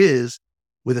that there is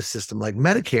with a system like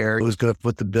Medicare, who's going to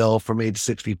foot the bill from age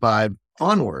 65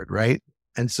 onward, right?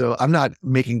 And so I'm not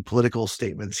making political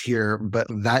statements here, but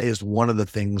that is one of the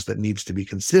things that needs to be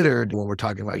considered when we're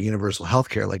talking about universal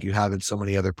healthcare, like you have in so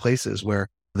many other places where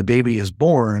the baby is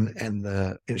born and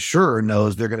the insurer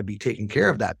knows they're going to be taking care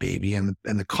of that baby and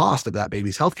the cost of that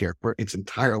baby's healthcare for its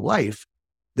entire life.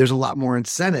 There's a lot more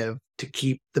incentive to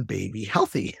keep the baby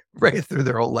healthy right through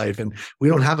their whole life. And we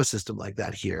don't have a system like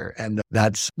that here. And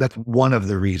that's one of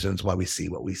the reasons why we see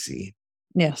what we see.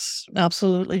 Yes,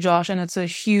 absolutely, Josh. And it's a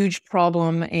huge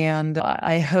problem. And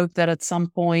I hope that at some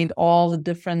point, all the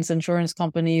different insurance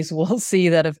companies will see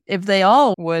that if they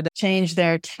all would change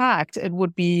their tact, it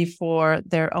would be for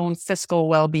their own fiscal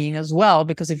well-being as well.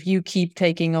 Because if you keep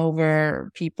taking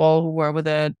over people who are with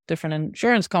a different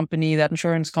insurance company, that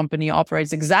insurance company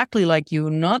operates exactly like you,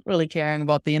 not really caring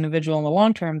about the individual in the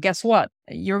long term, guess what?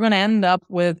 You're going to end up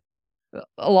with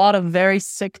a lot of very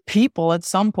sick people at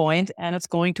some point, and it's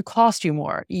going to cost you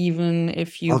more, even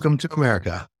if you... Welcome to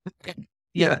America.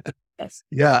 Yeah. Yes.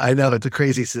 Yeah, I know. It's a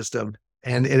crazy system.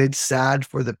 And it's sad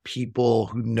for the people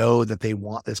who know that they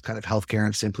want this kind of healthcare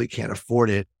and simply can't afford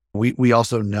it. We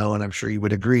also know, and I'm sure you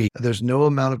would agree, there's no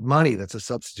amount of money that's a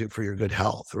substitute for your good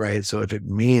health, right? So if it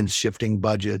means shifting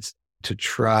budgets to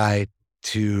try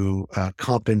to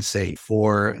compensate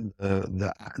for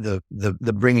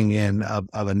the bringing in of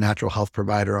a natural health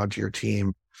provider onto your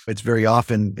team, it's very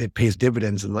often it pays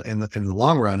dividends in the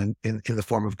long run in the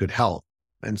form of good health.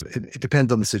 And so it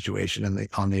depends on the situation and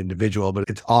on the individual, but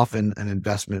it's often an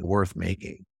investment worth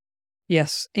making.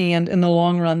 Yes. And in the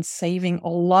long run, saving a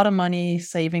lot of money,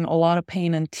 saving a lot of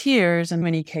pain and tears in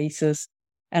many cases.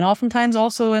 And oftentimes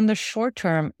also in the short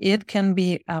term, it can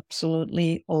be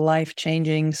absolutely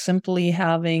life-changing. Simply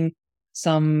having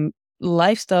some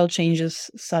lifestyle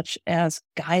changes, such as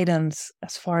guidance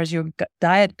as far as your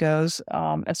diet goes,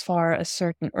 as far as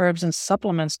certain herbs and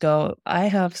supplements go. I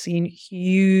have seen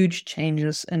huge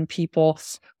changes in people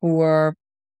who are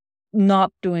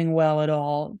not doing well at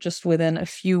all, just within a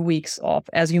few weeks of,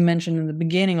 as you mentioned in the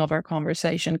beginning of our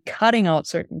conversation, cutting out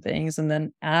certain things and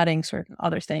then adding certain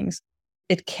other things.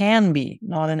 It can be,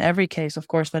 not in every case, of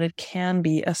course, but it can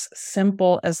be as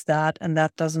simple as that. And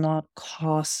that does not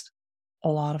cost a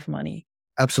lot of money.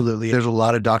 Absolutely. There's a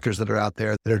lot of doctors that are out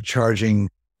there that are charging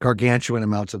gargantuan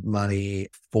amounts of money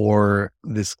for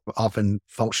this. Often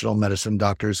functional medicine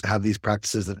doctors have these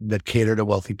practices that cater to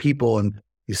wealthy people. And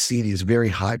you see these very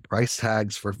high price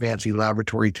tags for fancy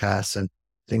laboratory tests and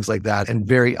things like that. And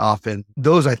very often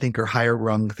those, I think, are higher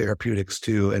rung therapeutics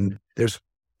too. And there's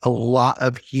a lot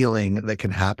of healing that can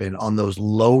happen on those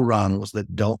low rungs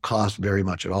that don't cost very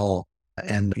much at all.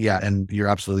 And you're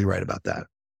absolutely right about that.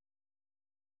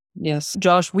 Yes,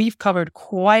 Josh, we've covered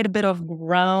quite a bit of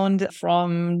ground,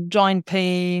 from joint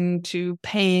pain to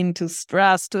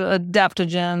stress to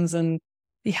adaptogens and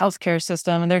the healthcare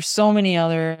system. And there's so many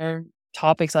other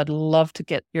topics I'd love to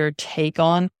get your take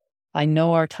on. I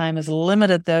know our time is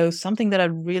limited, though. Something that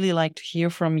I'd really like to hear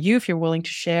from you, if you're willing to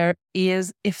share,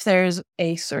 is if there's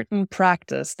a certain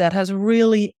practice that has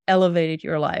really elevated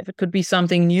your life. It could be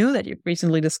something new that you've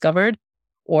recently discovered,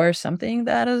 or something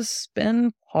that has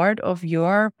been part of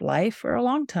your life for a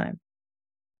long time.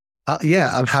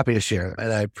 I'm happy to share.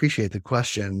 And I appreciate the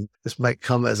question. This might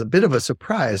come as a bit of a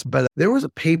surprise, but there was a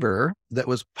paper that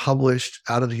was published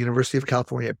out of the University of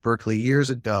California at Berkeley years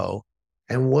ago.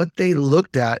 And what they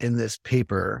looked at in this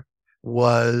paper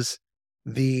was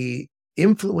the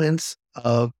influence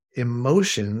of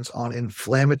emotions on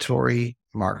inflammatory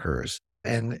markers.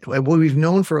 And what we've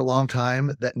known for a long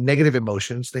time, that negative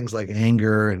emotions, things like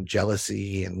anger and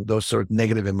jealousy and those sort of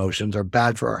negative emotions, are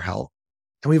bad for our health.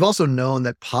 And we've also known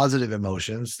that positive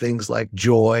emotions, things like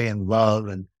joy and love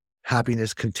and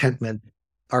happiness, contentment,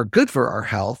 are good for our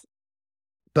health.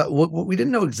 But what we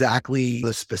didn't know exactly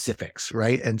the specifics,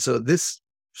 right? And so this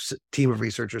team of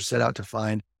researchers set out to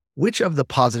find which of the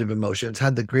positive emotions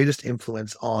had the greatest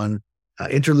influence on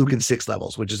interleukin-6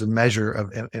 levels, which is a measure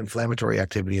of inflammatory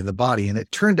activity in the body. And it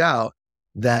turned out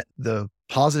that the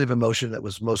positive emotion that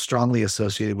was most strongly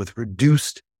associated with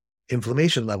reduced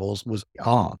inflammation levels was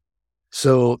awe.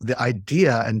 So the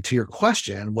idea, and to your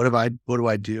question, what do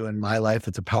I do in my life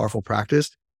that's a powerful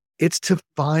practice? It's to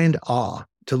find awe,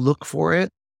 to look for it,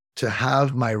 to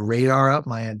have my radar up,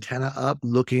 my antenna up,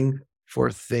 looking for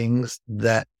things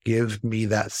that give me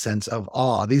that sense of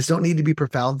awe. These don't need to be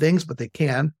profound things, but they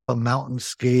can. A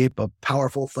mountainscape, a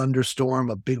powerful thunderstorm,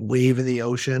 a big wave in the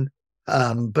ocean,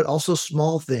 but also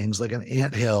small things like an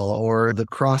anthill or the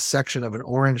cross section of an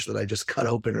orange that I just cut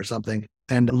open or something.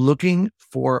 And looking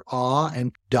for awe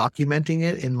and documenting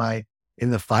it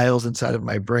in the files inside of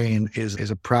my brain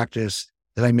is a practice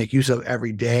that I make use of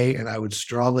every day. And I would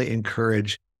strongly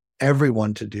encourage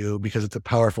everyone to do because it's a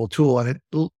powerful tool and it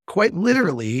quite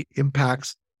literally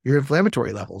impacts your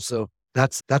inflammatory levels. So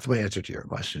that's my answer to your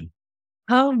question.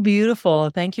 How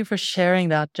beautiful. Thank you for sharing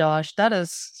that, Josh. I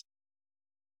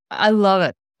love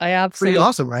it. I absolutely. Pretty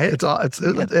awesome, right? It's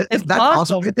that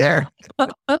awesome right there.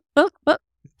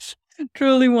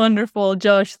 Truly wonderful.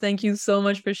 Josh, thank you so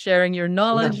much for sharing your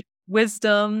knowledge,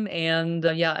 wisdom, and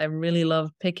I really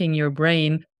love picking your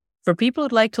brain. For people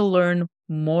who'd like to learn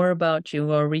more about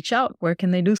you or reach out, where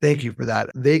can they do so? Thank you for that.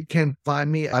 They can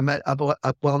find me. I'm at Up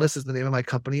Wellness is the name of my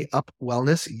company, Up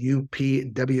Wellness,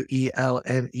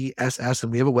 UPWELNESS.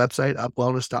 And we have a website,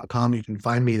 upwellness.com. You can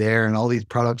find me there and all these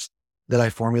products that I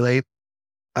formulate.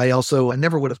 I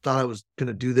never would have thought I was going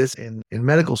to do this in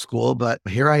medical school, but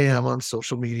here I am on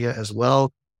social media as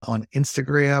well, on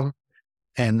Instagram.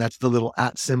 And that's the little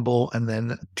 @ symbol. And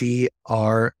then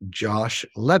Dr. Josh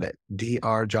Levitt,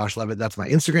 Dr. Josh Levitt. That's my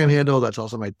Instagram handle. That's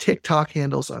also my TikTok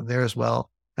handle. So I'm there as well.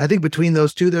 I think between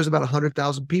those two, there's about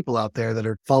 100,000 people out there that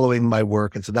are following my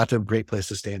work. And so that's a great place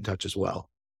to stay in touch as well.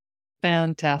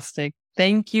 Fantastic.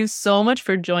 Thank you so much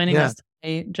for joining us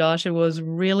today, Josh. It was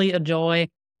really a joy.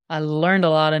 I learned a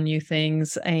lot of new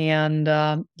things and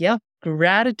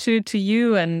gratitude to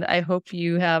you. And I hope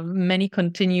you have many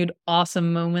continued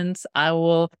awesome moments. I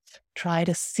will try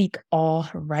to seek awe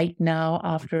right now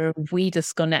after we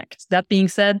disconnect. That being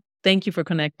said, thank you for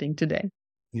connecting today.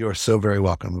 You're so very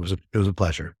welcome. It was a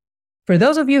pleasure. For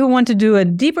those of you who want to do a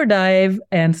deeper dive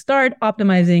and start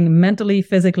optimizing mentally,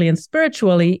 physically, and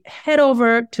spiritually, head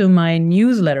over to my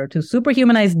newsletter to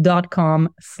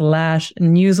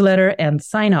superhumanize.com/newsletter and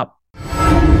sign up.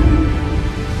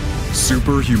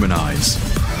 Superhumanize.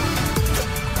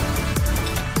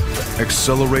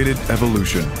 Accelerated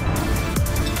evolution.